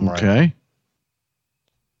was doing some Okay. writing.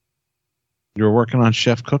 You were working on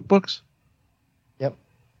chef cookbooks? Yep.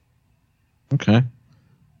 Okay.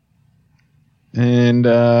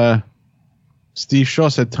 And Steve Shaw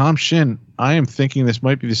said, Tom Shin, I am thinking this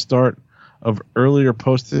might be the start of earlier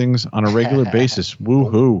postings on a regular basis.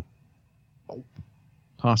 Woohoo.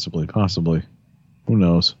 Possibly. Who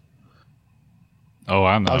knows? Oh,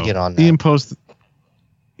 I know. I'll get on that.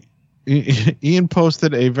 Ian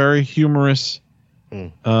posted a very humorous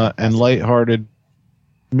and lighthearted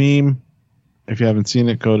meme. If you haven't seen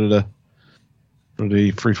it, go to the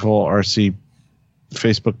Freefall RC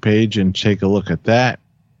Facebook page and take a look at that.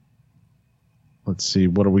 Let's see,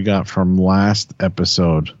 what do we got from last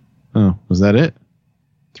episode? Oh, was that it?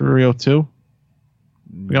 302?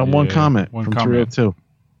 We got one comment from 302.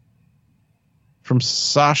 From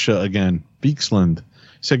Sasha again, Beaksland. He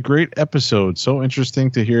said, great episode. So interesting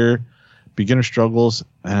to hear beginner struggles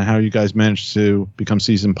and how you guys managed to become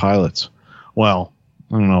seasoned pilots. Well,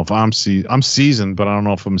 I don't know if I'm seasoned, but I don't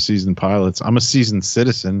know if I'm a seasoned pilot. I'm a seasoned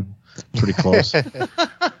citizen. Pretty close. Thanks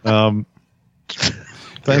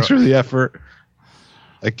for the effort.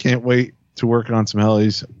 I can't wait to work on some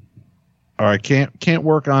helis. Or I can't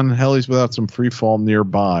work on helis without some free fall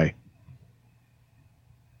nearby.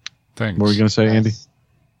 Thanks. What were you going to say, Andy?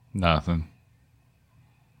 Nothing.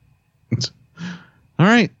 All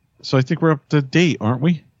right. So I think we're up to date, aren't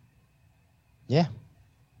we? Yeah.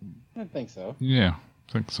 I think so. Yeah,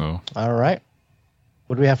 I think so. All right.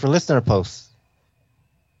 What do we have for listener posts?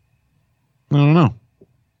 I don't know.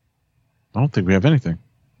 I don't think we have anything.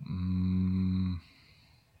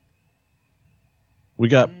 We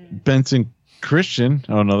got Benson Christian.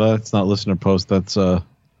 Oh no, that's not listener post. That's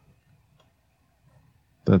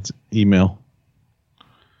email.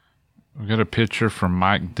 We got a picture from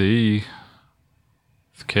Mike D.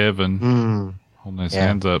 It's Kevin holding his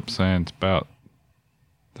hands up, saying it's about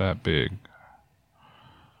that big.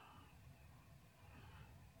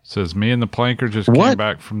 Says, me and the planker just came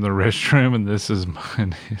back from the restroom, and this is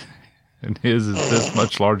mine, and his is this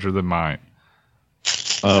much larger than mine.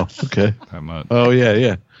 Oh, okay. That much. Oh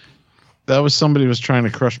yeah. That was somebody was trying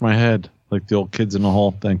to crush my head, like the old Kids in the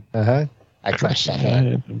Hall thing. I crush your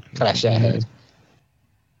head. Crush your head.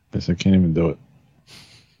 Guess I can't even do it.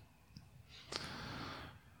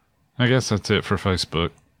 I guess that's it for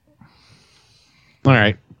Facebook. All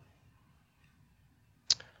right.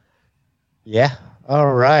 Yeah.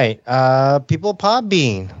 All right. People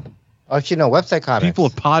Podbean. Actually, no, website comments. People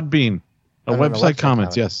of Podbean. Website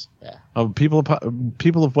comments, yes. Yeah. People of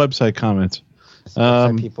website comments.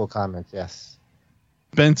 Website people comments, yes.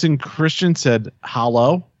 Benson Christian said,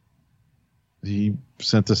 hello. He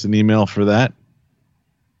sent us an email for that.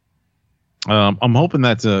 I'm hoping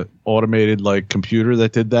that's a automated computer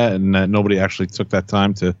that did that, and that nobody actually took that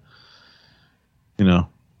time to,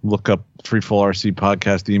 look up Freefall RC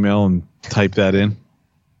podcast email and type that in.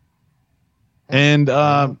 And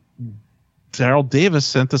Daryl Davis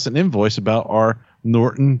sent us an invoice about our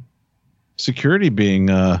Norton security being,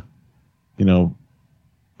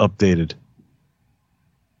 updated.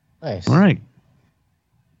 Nice. All right.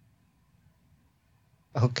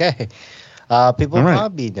 Okay. People All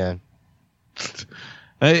right. Podbean then.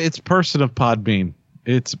 It's person of Podbean.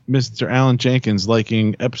 It's Mr. Alan Jenkins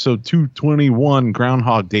liking episode 221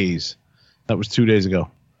 Groundhog Days. That was 2 days ago.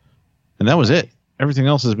 And that was it. Everything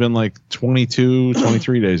else has been 22,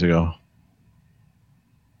 23 days ago.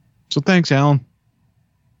 So thanks, Alan.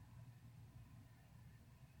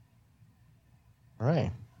 All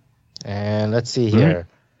right. And let's see here. Right.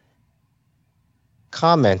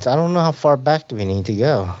 Comments. I don't know how far back do we need to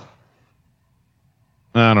go.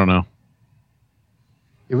 I don't know.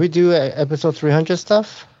 Did we do episode 300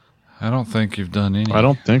 stuff? I don't think you've done any. I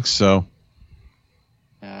don't think so.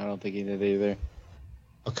 I don't don't think he did either.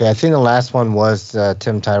 Okay, I think the last one was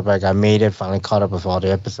Tim Tyberg. I made it, finally caught up with all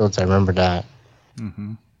the episodes. I remember that.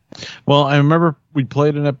 Mm-hmm. Well, I remember we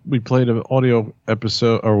played an audio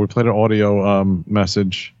episode, or we played an audio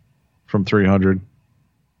message from 300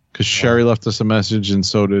 because Sherry left us a message, and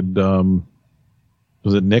so did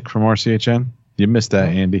was it Nick from RCHN? You missed that,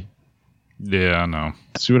 Andy. Yeah, I know.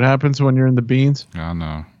 See what happens when you're in the beans? I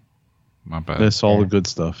know. My bad. That's all the good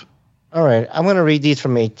stuff. All right, I'm going to read these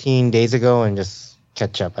from 18 days ago and just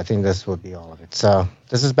catch up. I think this will be all of it. So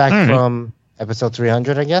this is back from episode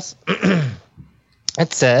 300, I guess.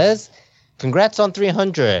 It says, congrats on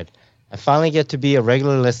 300. I finally get to be a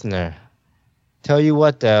regular listener. Tell you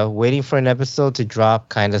what, though, waiting for an episode to drop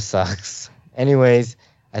kind of sucks. Anyways,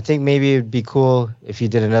 I think maybe it would be cool if you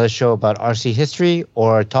did another show about RC history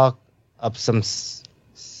or talk up some,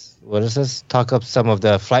 talk up some of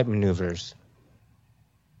the flight maneuvers.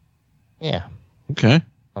 Yeah. Okay.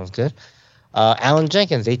 Sounds good. Alan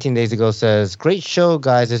Jenkins, 18 days ago, says, great show,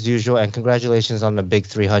 guys, as usual, and congratulations on the big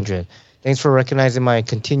 300. Thanks for recognizing my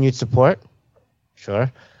continued support.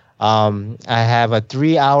 Sure. I have a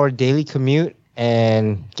 3-hour daily commute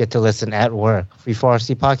and get to listen at work. Free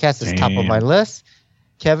 4RC podcast is top of my list.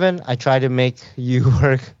 Kevin, I try to make you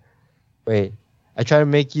work. Wait. I try to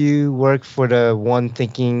make you work for the one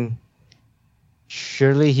thinking,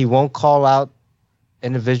 surely he won't call out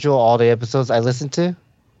individual all the episodes I listen to.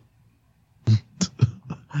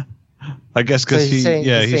 I guess because he's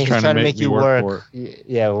trying to make you work. For it.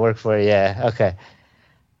 Yeah, work for it. Yeah, okay.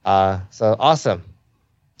 So awesome.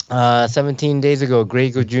 17 days ago,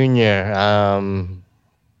 Grego Jr.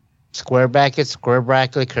 Square bracket,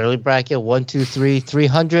 curly bracket, 1, 2, 3,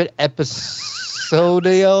 300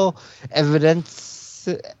 episodio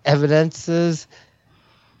evidences.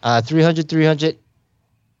 300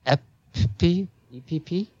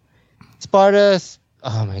 EPP. Sparta.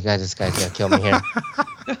 Oh my God, this guy's gonna kill me here.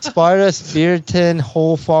 Sparta, Spiriton,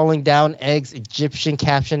 hole falling down, eggs, Egyptian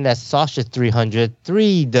caption, that's Sasha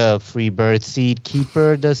 303, the Freebird seed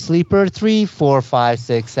keeper, the sleeper 3, 4, 5,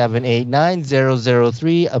 6, 7, 8, 9, 0,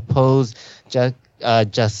 03, oppose,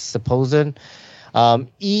 just supposing. Bound,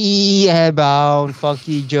 Funky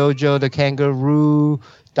Jojo, the kangaroo,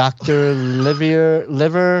 Dr.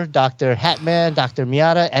 Liver, Dr. Hatman, Dr.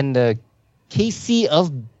 Miata, and the Casey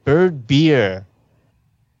of Bird Beer.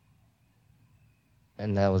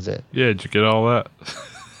 And that was it. Yeah, did you get all that?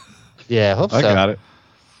 Yeah, I hope so. I got it.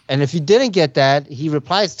 And if you didn't get that, he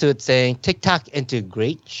replies to it saying, TikTok into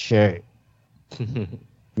great shirt.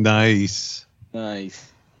 Nice.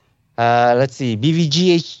 Nice. Let's see.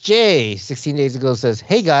 BVGHJ, 16 days ago, says,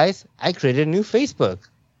 hey, guys, I created a new Facebook.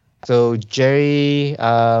 So Jerry,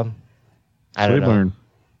 I don't know.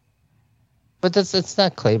 But it's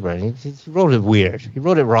not Claiborne. He wrote it weird. He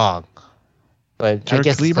wrote it wrong. But Jerry I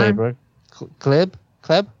guess Claiborne? Claiborne.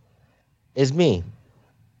 Kleb is me.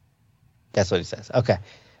 That's what he says. Okay.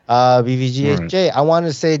 BVGHJ, right. I want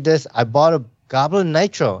to say this. I bought a Goblin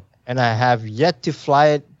Nitro, and I have yet to fly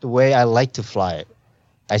it the way I like to fly it.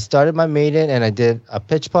 I started my maiden, and I did a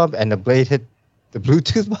pitch pump, and the blade hit the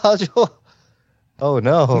Bluetooth module. Oh,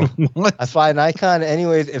 no. What? I fly an Icon.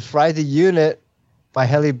 Anyways, it fried the unit my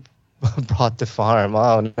heli brought to farm.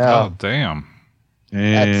 Oh, no. Oh, damn.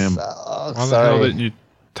 Damn. Why the hell didn't you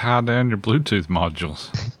tie down your Bluetooth modules?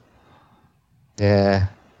 Yeah.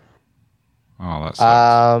 Oh, that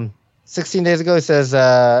sucks. 16 days ago, it says,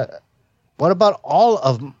 what about all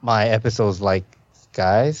of my episodes like,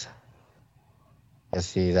 guys?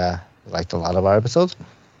 Yes, he liked a lot of our episodes.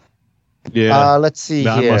 Yeah. Let's see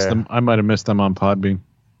here. I might have missed them on Podbean.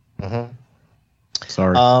 Mm-hmm.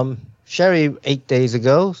 Sorry. Sherry, 8 days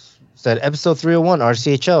ago, said, episode 301,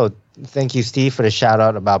 RCHO. Thank you, Steve, for the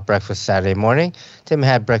shout-out about breakfast Saturday morning. Tim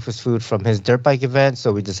had breakfast food from his dirt bike event,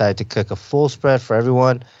 so we decided to cook a full spread for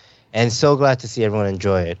everyone, and so glad to see everyone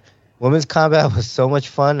enjoy it. Women's combat was so much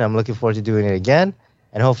fun. I'm looking forward to doing it again,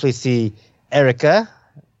 and hopefully see Eric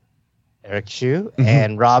Shu,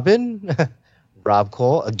 and Robin, Rob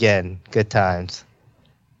Cole again. Good times.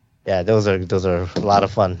 Yeah, those are a lot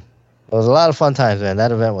of fun. It was a lot of fun times, man.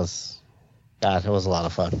 That event was, God, it was a lot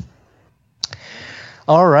of fun.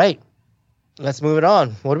 All right, let's move it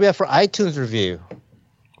on. What do we have for iTunes review?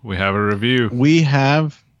 We have a review. We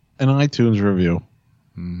have an iTunes review.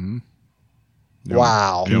 Mm-hmm.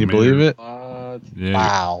 Wow. Can you believe it? Yeah.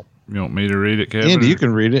 Wow. You want me to read it, Kevin? Andy, you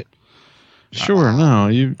can read it. Sure. No, all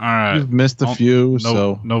right. You've missed a few.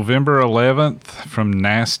 So November 11th from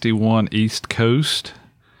Nasty One East Coast,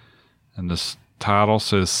 and this title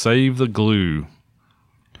says "Save the Glue."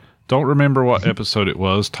 Don't remember what episode it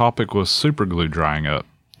was. Topic was super glue drying up.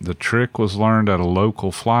 The trick was learned at a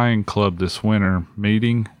local flying club this winter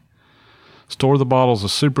meeting. Store the bottles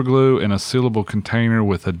of super glue in a sealable container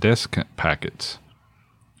with a desiccant packets.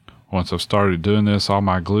 Once I've started doing this, all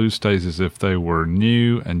my glue stays as if they were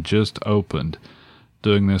new and just opened.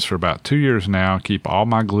 Doing this for about 2 years now, keep all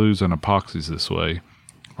my glues and epoxies this way.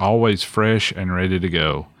 Always fresh and ready to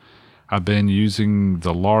go. I've been using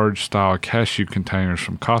the large style cashew containers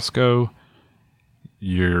from Costco.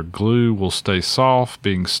 Your glue will stay soft,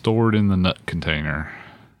 being stored in the nut container.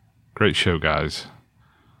 Great show, guys.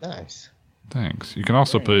 Nice. Thanks. You can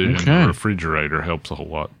also put it in the refrigerator. Helps a whole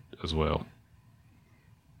lot as well.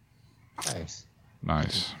 Nice.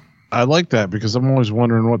 Nice. I like that because I'm always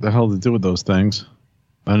wondering what the hell to do with those things.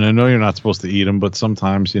 And I know you're not supposed to eat them, but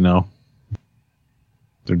sometimes, you know,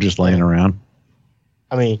 they're just laying around.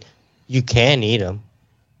 I mean, you can eat them.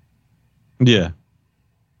 Yeah.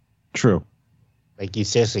 True. Like, you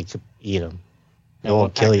seriously could eat them. It And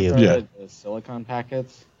won't what kill you. packets are Yeah. they? The silicone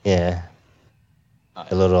packets. Yeah.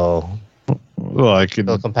 A little. Well, I could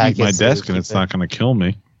Silicone eat my packets, so you desk and keep it's not going to kill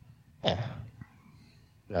me. Yeah.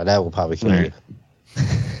 No, that will probably kill Right. you.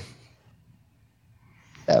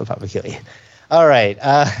 That will probably kill you. All right.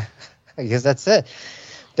 I guess that's it.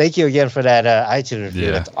 Thank you again for that iTunes review.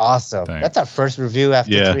 Yeah. That's awesome. Thanks. That's our first review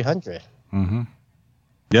after Yeah. 300. Mm-hmm.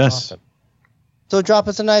 Yes. Awesome. So drop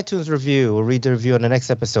us an iTunes review. We'll read the review in the next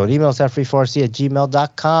episode. Email us at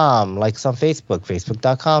free4c@gmail.com. Like us on Facebook,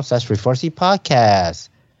 facebook.com/free4c podcast.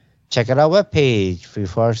 Check out our webpage,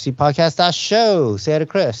 free4ccpodcast.show. Say hi to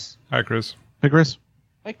Chris. Hi, Chris. Hey, Chris.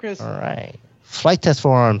 Hi, Chris. All right. Flight Test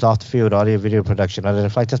Forums, off the field, audio, video production. Other than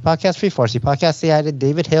Flight Test Podcast, Free 4C Podcast. Say hi to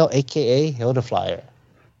David Hill, a.k.a. Hill the Flyer.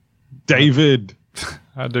 David.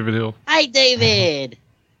 Hi, David Hill. Hi, David.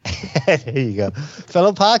 There you go.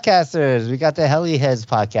 Fellow podcasters, we got the Helly Heads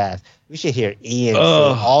podcast. We should hear Ian say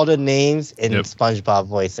Ugh. all the names in Yep. SpongeBob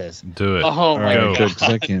voices. Do it. Oh All my right, god. good. 'Cause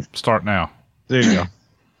I can't. Start now. There you go.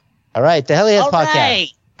 All right, the Helly Heads All podcast. right.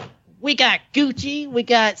 We got Gucci, we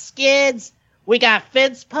got Skids, we got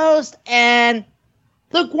Fence Post, and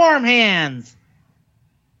Lukewarm Hands.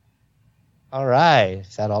 All right.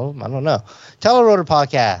 Is that all of them? I don't know. Telerotor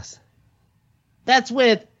podcast. That's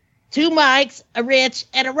with 2 Mikes, a Rich,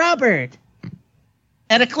 and a Robert.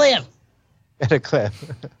 And a Cliff. At a clip.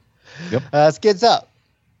 Yep. Skids Up.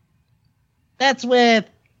 That's with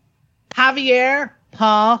Javier,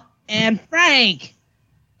 Paul, and Frank.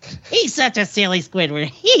 He's such a silly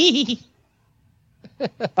Squidward.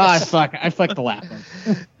 I fucked the last one.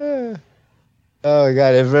 Oh, my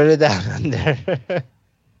God. It wrote it down under.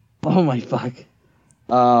 Oh my fuck.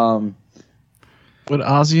 With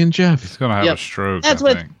Ozzy and Jeff. He's going to have Yep. a stroke, That's I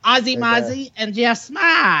with think. Ozzy Mozzie and Jeff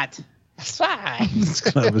Smart. That's fine. It's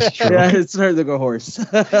kind of a stroke. Yeah, it's hard to go horse.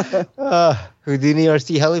 Houdini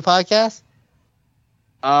RC Helly podcast.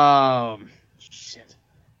 Shit.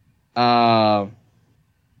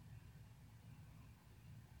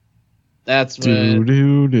 That's Do with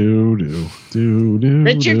do do do do do.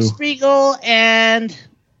 Richard do. Spiegel and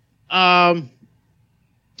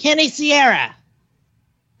Kenny Sierra.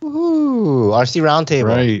 Ooh, RC Roundtable.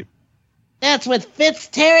 Right. That's with Fitz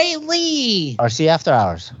Terry Lee. RC After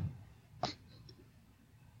Hours.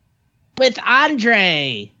 With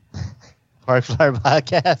Andre. Park Flyer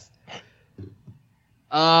podcast.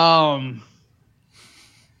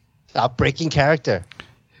 Stop breaking character.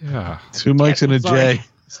 Yeah. 2 mics and a Sorry. J.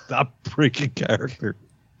 Stop breaking character.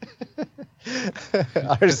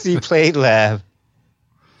 RC Plate Lab.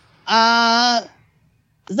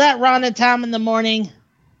 Is that Ron and Tom in the morning?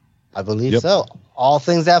 I believe Yep. so. All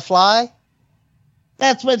Things That Fly.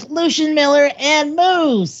 That's with Lucian Miller and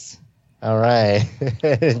Moose. All right.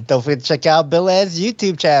 Don't forget to check out Bill Ed's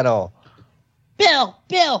YouTube channel. Bill.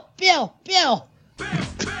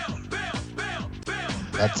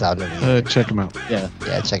 That sounded weird. Check them out. Yeah,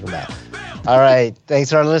 check them out. All right. Thanks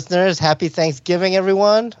to our listeners. Happy Thanksgiving,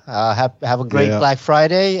 everyone. Have a great Yeah. Black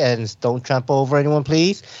Friday, and don't trample over anyone,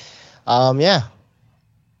 please. Yeah.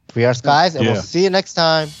 Free our skies, and Yeah. we'll see you next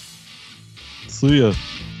time. See ya.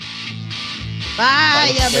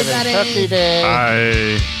 Bye, Thanksgiving Turkey everybody. Day.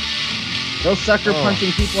 I go sucker Oh.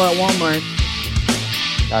 punching people at Walmart.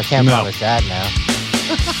 I can't No. promise that now.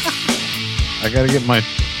 I got to get my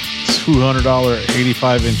 $200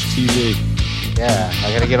 85-inch TV. Yeah,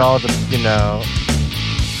 I gotta get all the,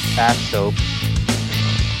 bath soap.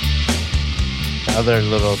 Other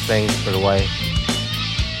little things for the wife.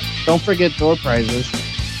 Don't forget door prizes.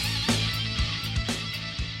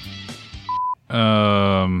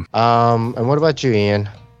 And what about you, Ian?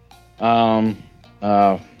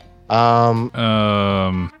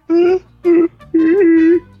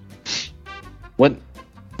 What?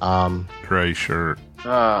 gray shirt.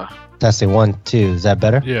 Testing 1, 2. Is that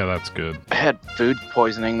better? Yeah, that's good. I had food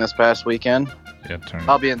poisoning this past weekend. Yeah, turn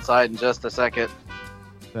I'll it. be inside in just a second.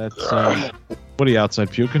 That's what are you outside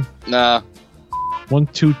puking? Nah. 1,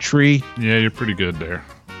 2 tree, Yeah, you're pretty good there.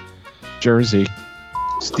 Jersey.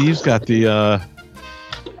 Steve's got the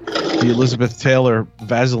Elizabeth Taylor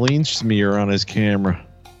Vaseline smear on his camera,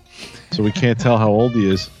 so we can't tell how old he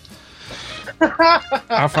is.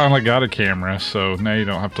 I finally got a camera, so now you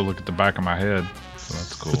don't have to look at the back of my head. So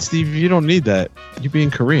that's cool. But Steve, you don't need that. You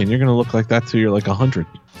being Korean, you're gonna look like that till you're like 100.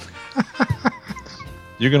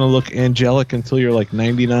 You're gonna look angelic until you're like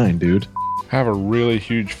 99, dude. I have a really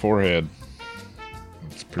huge forehead.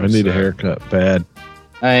 It's I pretty need a sad. haircut bad.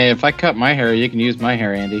 Hey, if I cut my hair, you can use my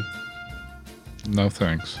hair, Andy. No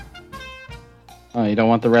thanks. Oh, you don't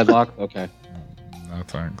want the red lock? Okay. No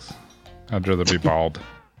thanks. I'd rather be bald.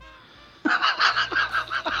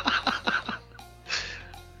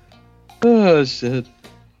 Oh, shit.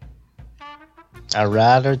 I'd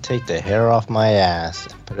rather take the hair off my ass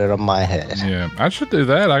and put it on my head. Yeah, I should do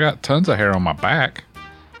that. I got tons of hair on my back.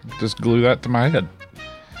 Just glue that to my head.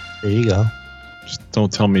 There you go. Just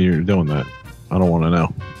don't tell me you're doing that. I don't want to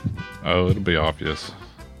know. Oh, it'll be obvious.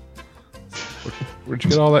 Where'd you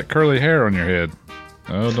get all that curly hair on your head?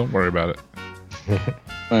 Oh, don't worry about it.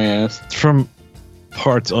 Oh, yes. It's from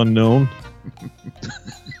parts unknown.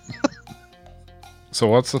 So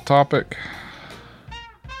what's the topic?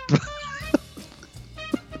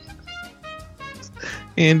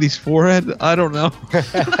 Andy's forehead? I don't know.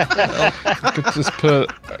 I could just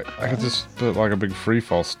put like a big free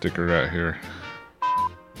fall sticker right here.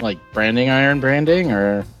 Like branding iron branding,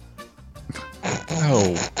 or?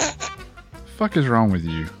 No. Fuck is wrong with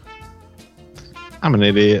you? I'm an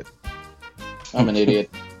idiot. I'm an idiot.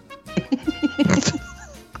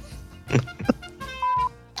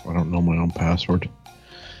 I don't know my own password.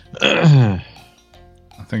 I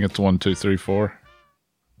think it's 1 2 3 4.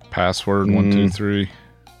 Password 1 2 3.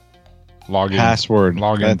 Login. Password.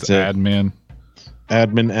 Login That's to it. admin.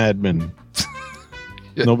 Admin.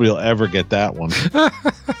 Nobody will ever get that one.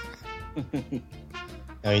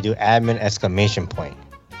 Now you do admin exclamation point.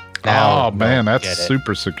 Oh man, no, that's get it.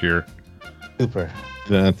 super secure. Super.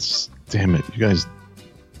 That's damn it. You guys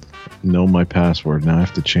know my password. Now I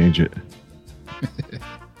have to change it.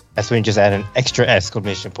 That's when you just add an extra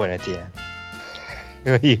exclamation point at the end.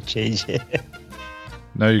 When you change it.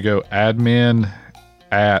 No, you go admin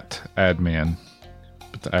at admin.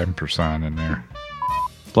 Put the ampersand in there.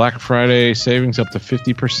 Black Friday savings up to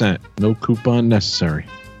 50%. No coupon necessary.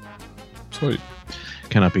 Sweet.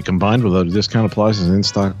 Cannot be combined with other discount applies as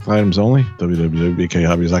in-stock items only.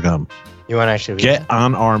 www.bkhobbies.com. You want to actually read Get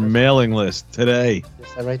on our mailing list today.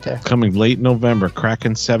 Is that right there? Coming late November.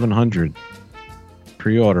 Kraken 700.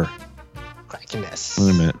 Pre-order. Crackiness.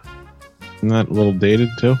 Wait a minute. Isn't that a little dated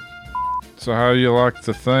too? So how you like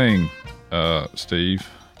the thing, Steve?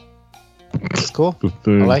 It's cool. I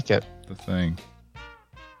I like it. The thing.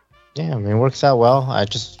 Yeah, I mean, it works out well. I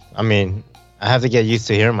have to get used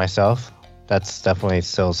to hearing myself. That's definitely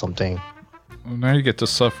still something. Well, now you get to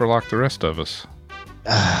suffer like the rest of us.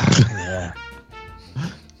 Yeah.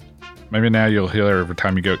 Maybe now you'll hear every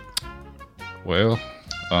time you go, well,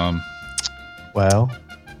 Well,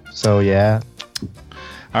 so yeah.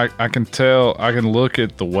 I can tell, I can look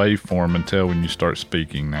at the waveform and tell when you start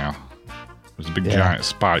speaking now. There's a big Yeah. giant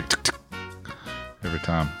spike every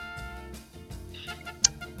time.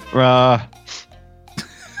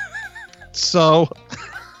 So,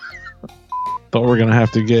 thought we were gonna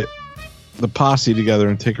have to get the posse together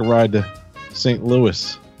and take a ride to St.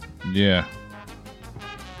 Louis. Yeah.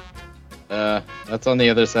 That's on the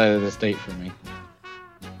other side of the state for me.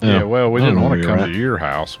 Yeah, well, we I don't didn't know want to where come you're to your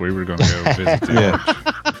house. We were going to go visit the Yeah.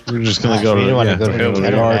 arch. We're just gonna Gosh, go we to, don't want to go to go the the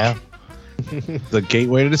Kenner arch. now. The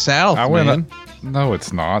gateway to the south. I went man. No,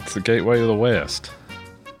 it's not. It's the gateway to the west.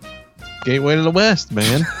 Gateway to the west,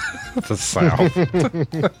 man. The south.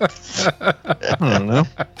 I don't know.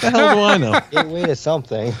 The hell do I know? Gateway to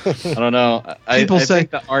something. I don't know. I People say-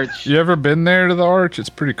 think the arch. You ever been there to the arch? It's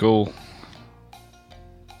pretty cool.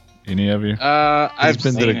 Any of you? I've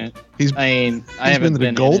been to seen the- it. He's, I mean, I he's haven't been to the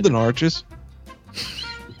in Golden it. Arches.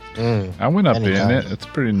 I went up Anytime. in it. It's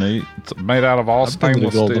pretty neat. It's made out of all I've been to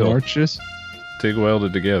the stainless Golden steel. Arches. TIG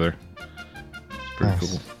welded together. It's pretty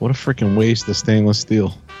Nice. cool. What a freaking waste of stainless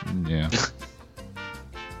steel. Yeah.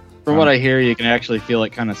 From what I hear, you can actually feel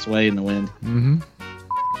it kind of sway in the wind. Mm-hmm.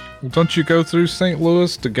 Well, don't you go through St.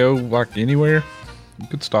 Louis to go like anywhere? You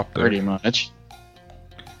could stop there. Pretty much.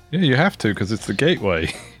 Yeah, you have to because it's the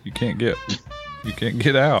gateway. You can't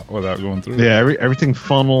get out without going through. Yeah, everything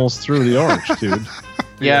funnels through the arch, dude.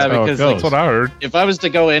 Yeah, That's how it because goes. like, That's what I heard. if I was to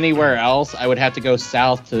go anywhere else, I would have to go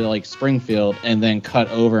south to like Springfield and then cut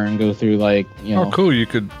over and go through like Oh, cool. You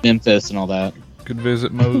could Memphis and all that.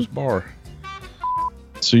 visit Moe's bar.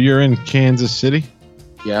 So you're in Kansas City?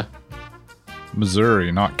 Yeah.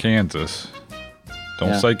 Missouri, not Kansas. Don't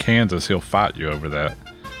Yeah. say Kansas. He'll fight you over that.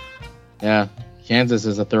 Yeah. Kansas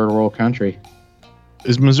is a third world country.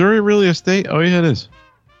 Is Missouri really a state? Oh, yeah, it is.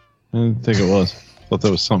 I didn't think it was. Thought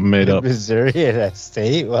that was something made up. Missouri in a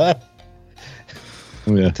state? What?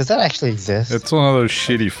 Yeah. Does that actually exist? It's one of those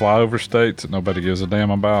shitty flyover states that nobody gives a damn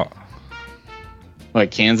about. Like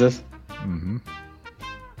Kansas? Hmm.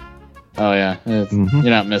 Oh yeah. Mhm. You're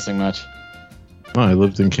not missing much. Oh, I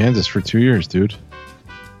lived in Kansas for 2 years, dude.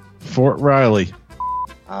 Fort Riley.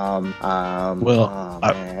 Well, Well,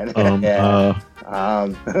 man.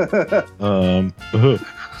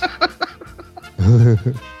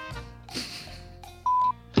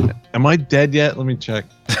 Am I dead yet? Let me check.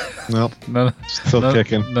 Nope. None, Still none,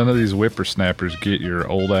 kicking. none of these whippersnappers get your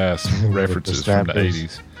old ass references from the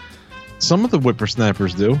Whippersnappers. 80s. Some of the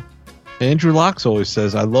whippersnappers do. Andrew Locks always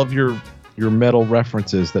says, I love your metal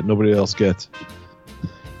references that nobody else gets.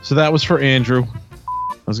 So that was for Andrew.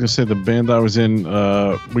 I was going to say the band I was in,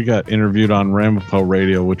 we got interviewed on Ramapo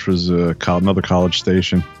Radio, which was another college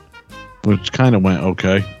station, which kind of went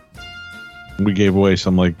okay. We gave away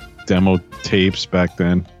some like demo tapes back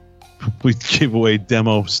then. We gave away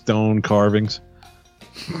demo stone carvings.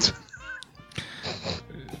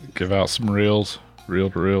 Give out some reels, reel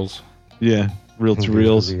to reels. Yeah, reel to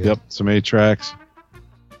reels. Yep, some 8 tracks.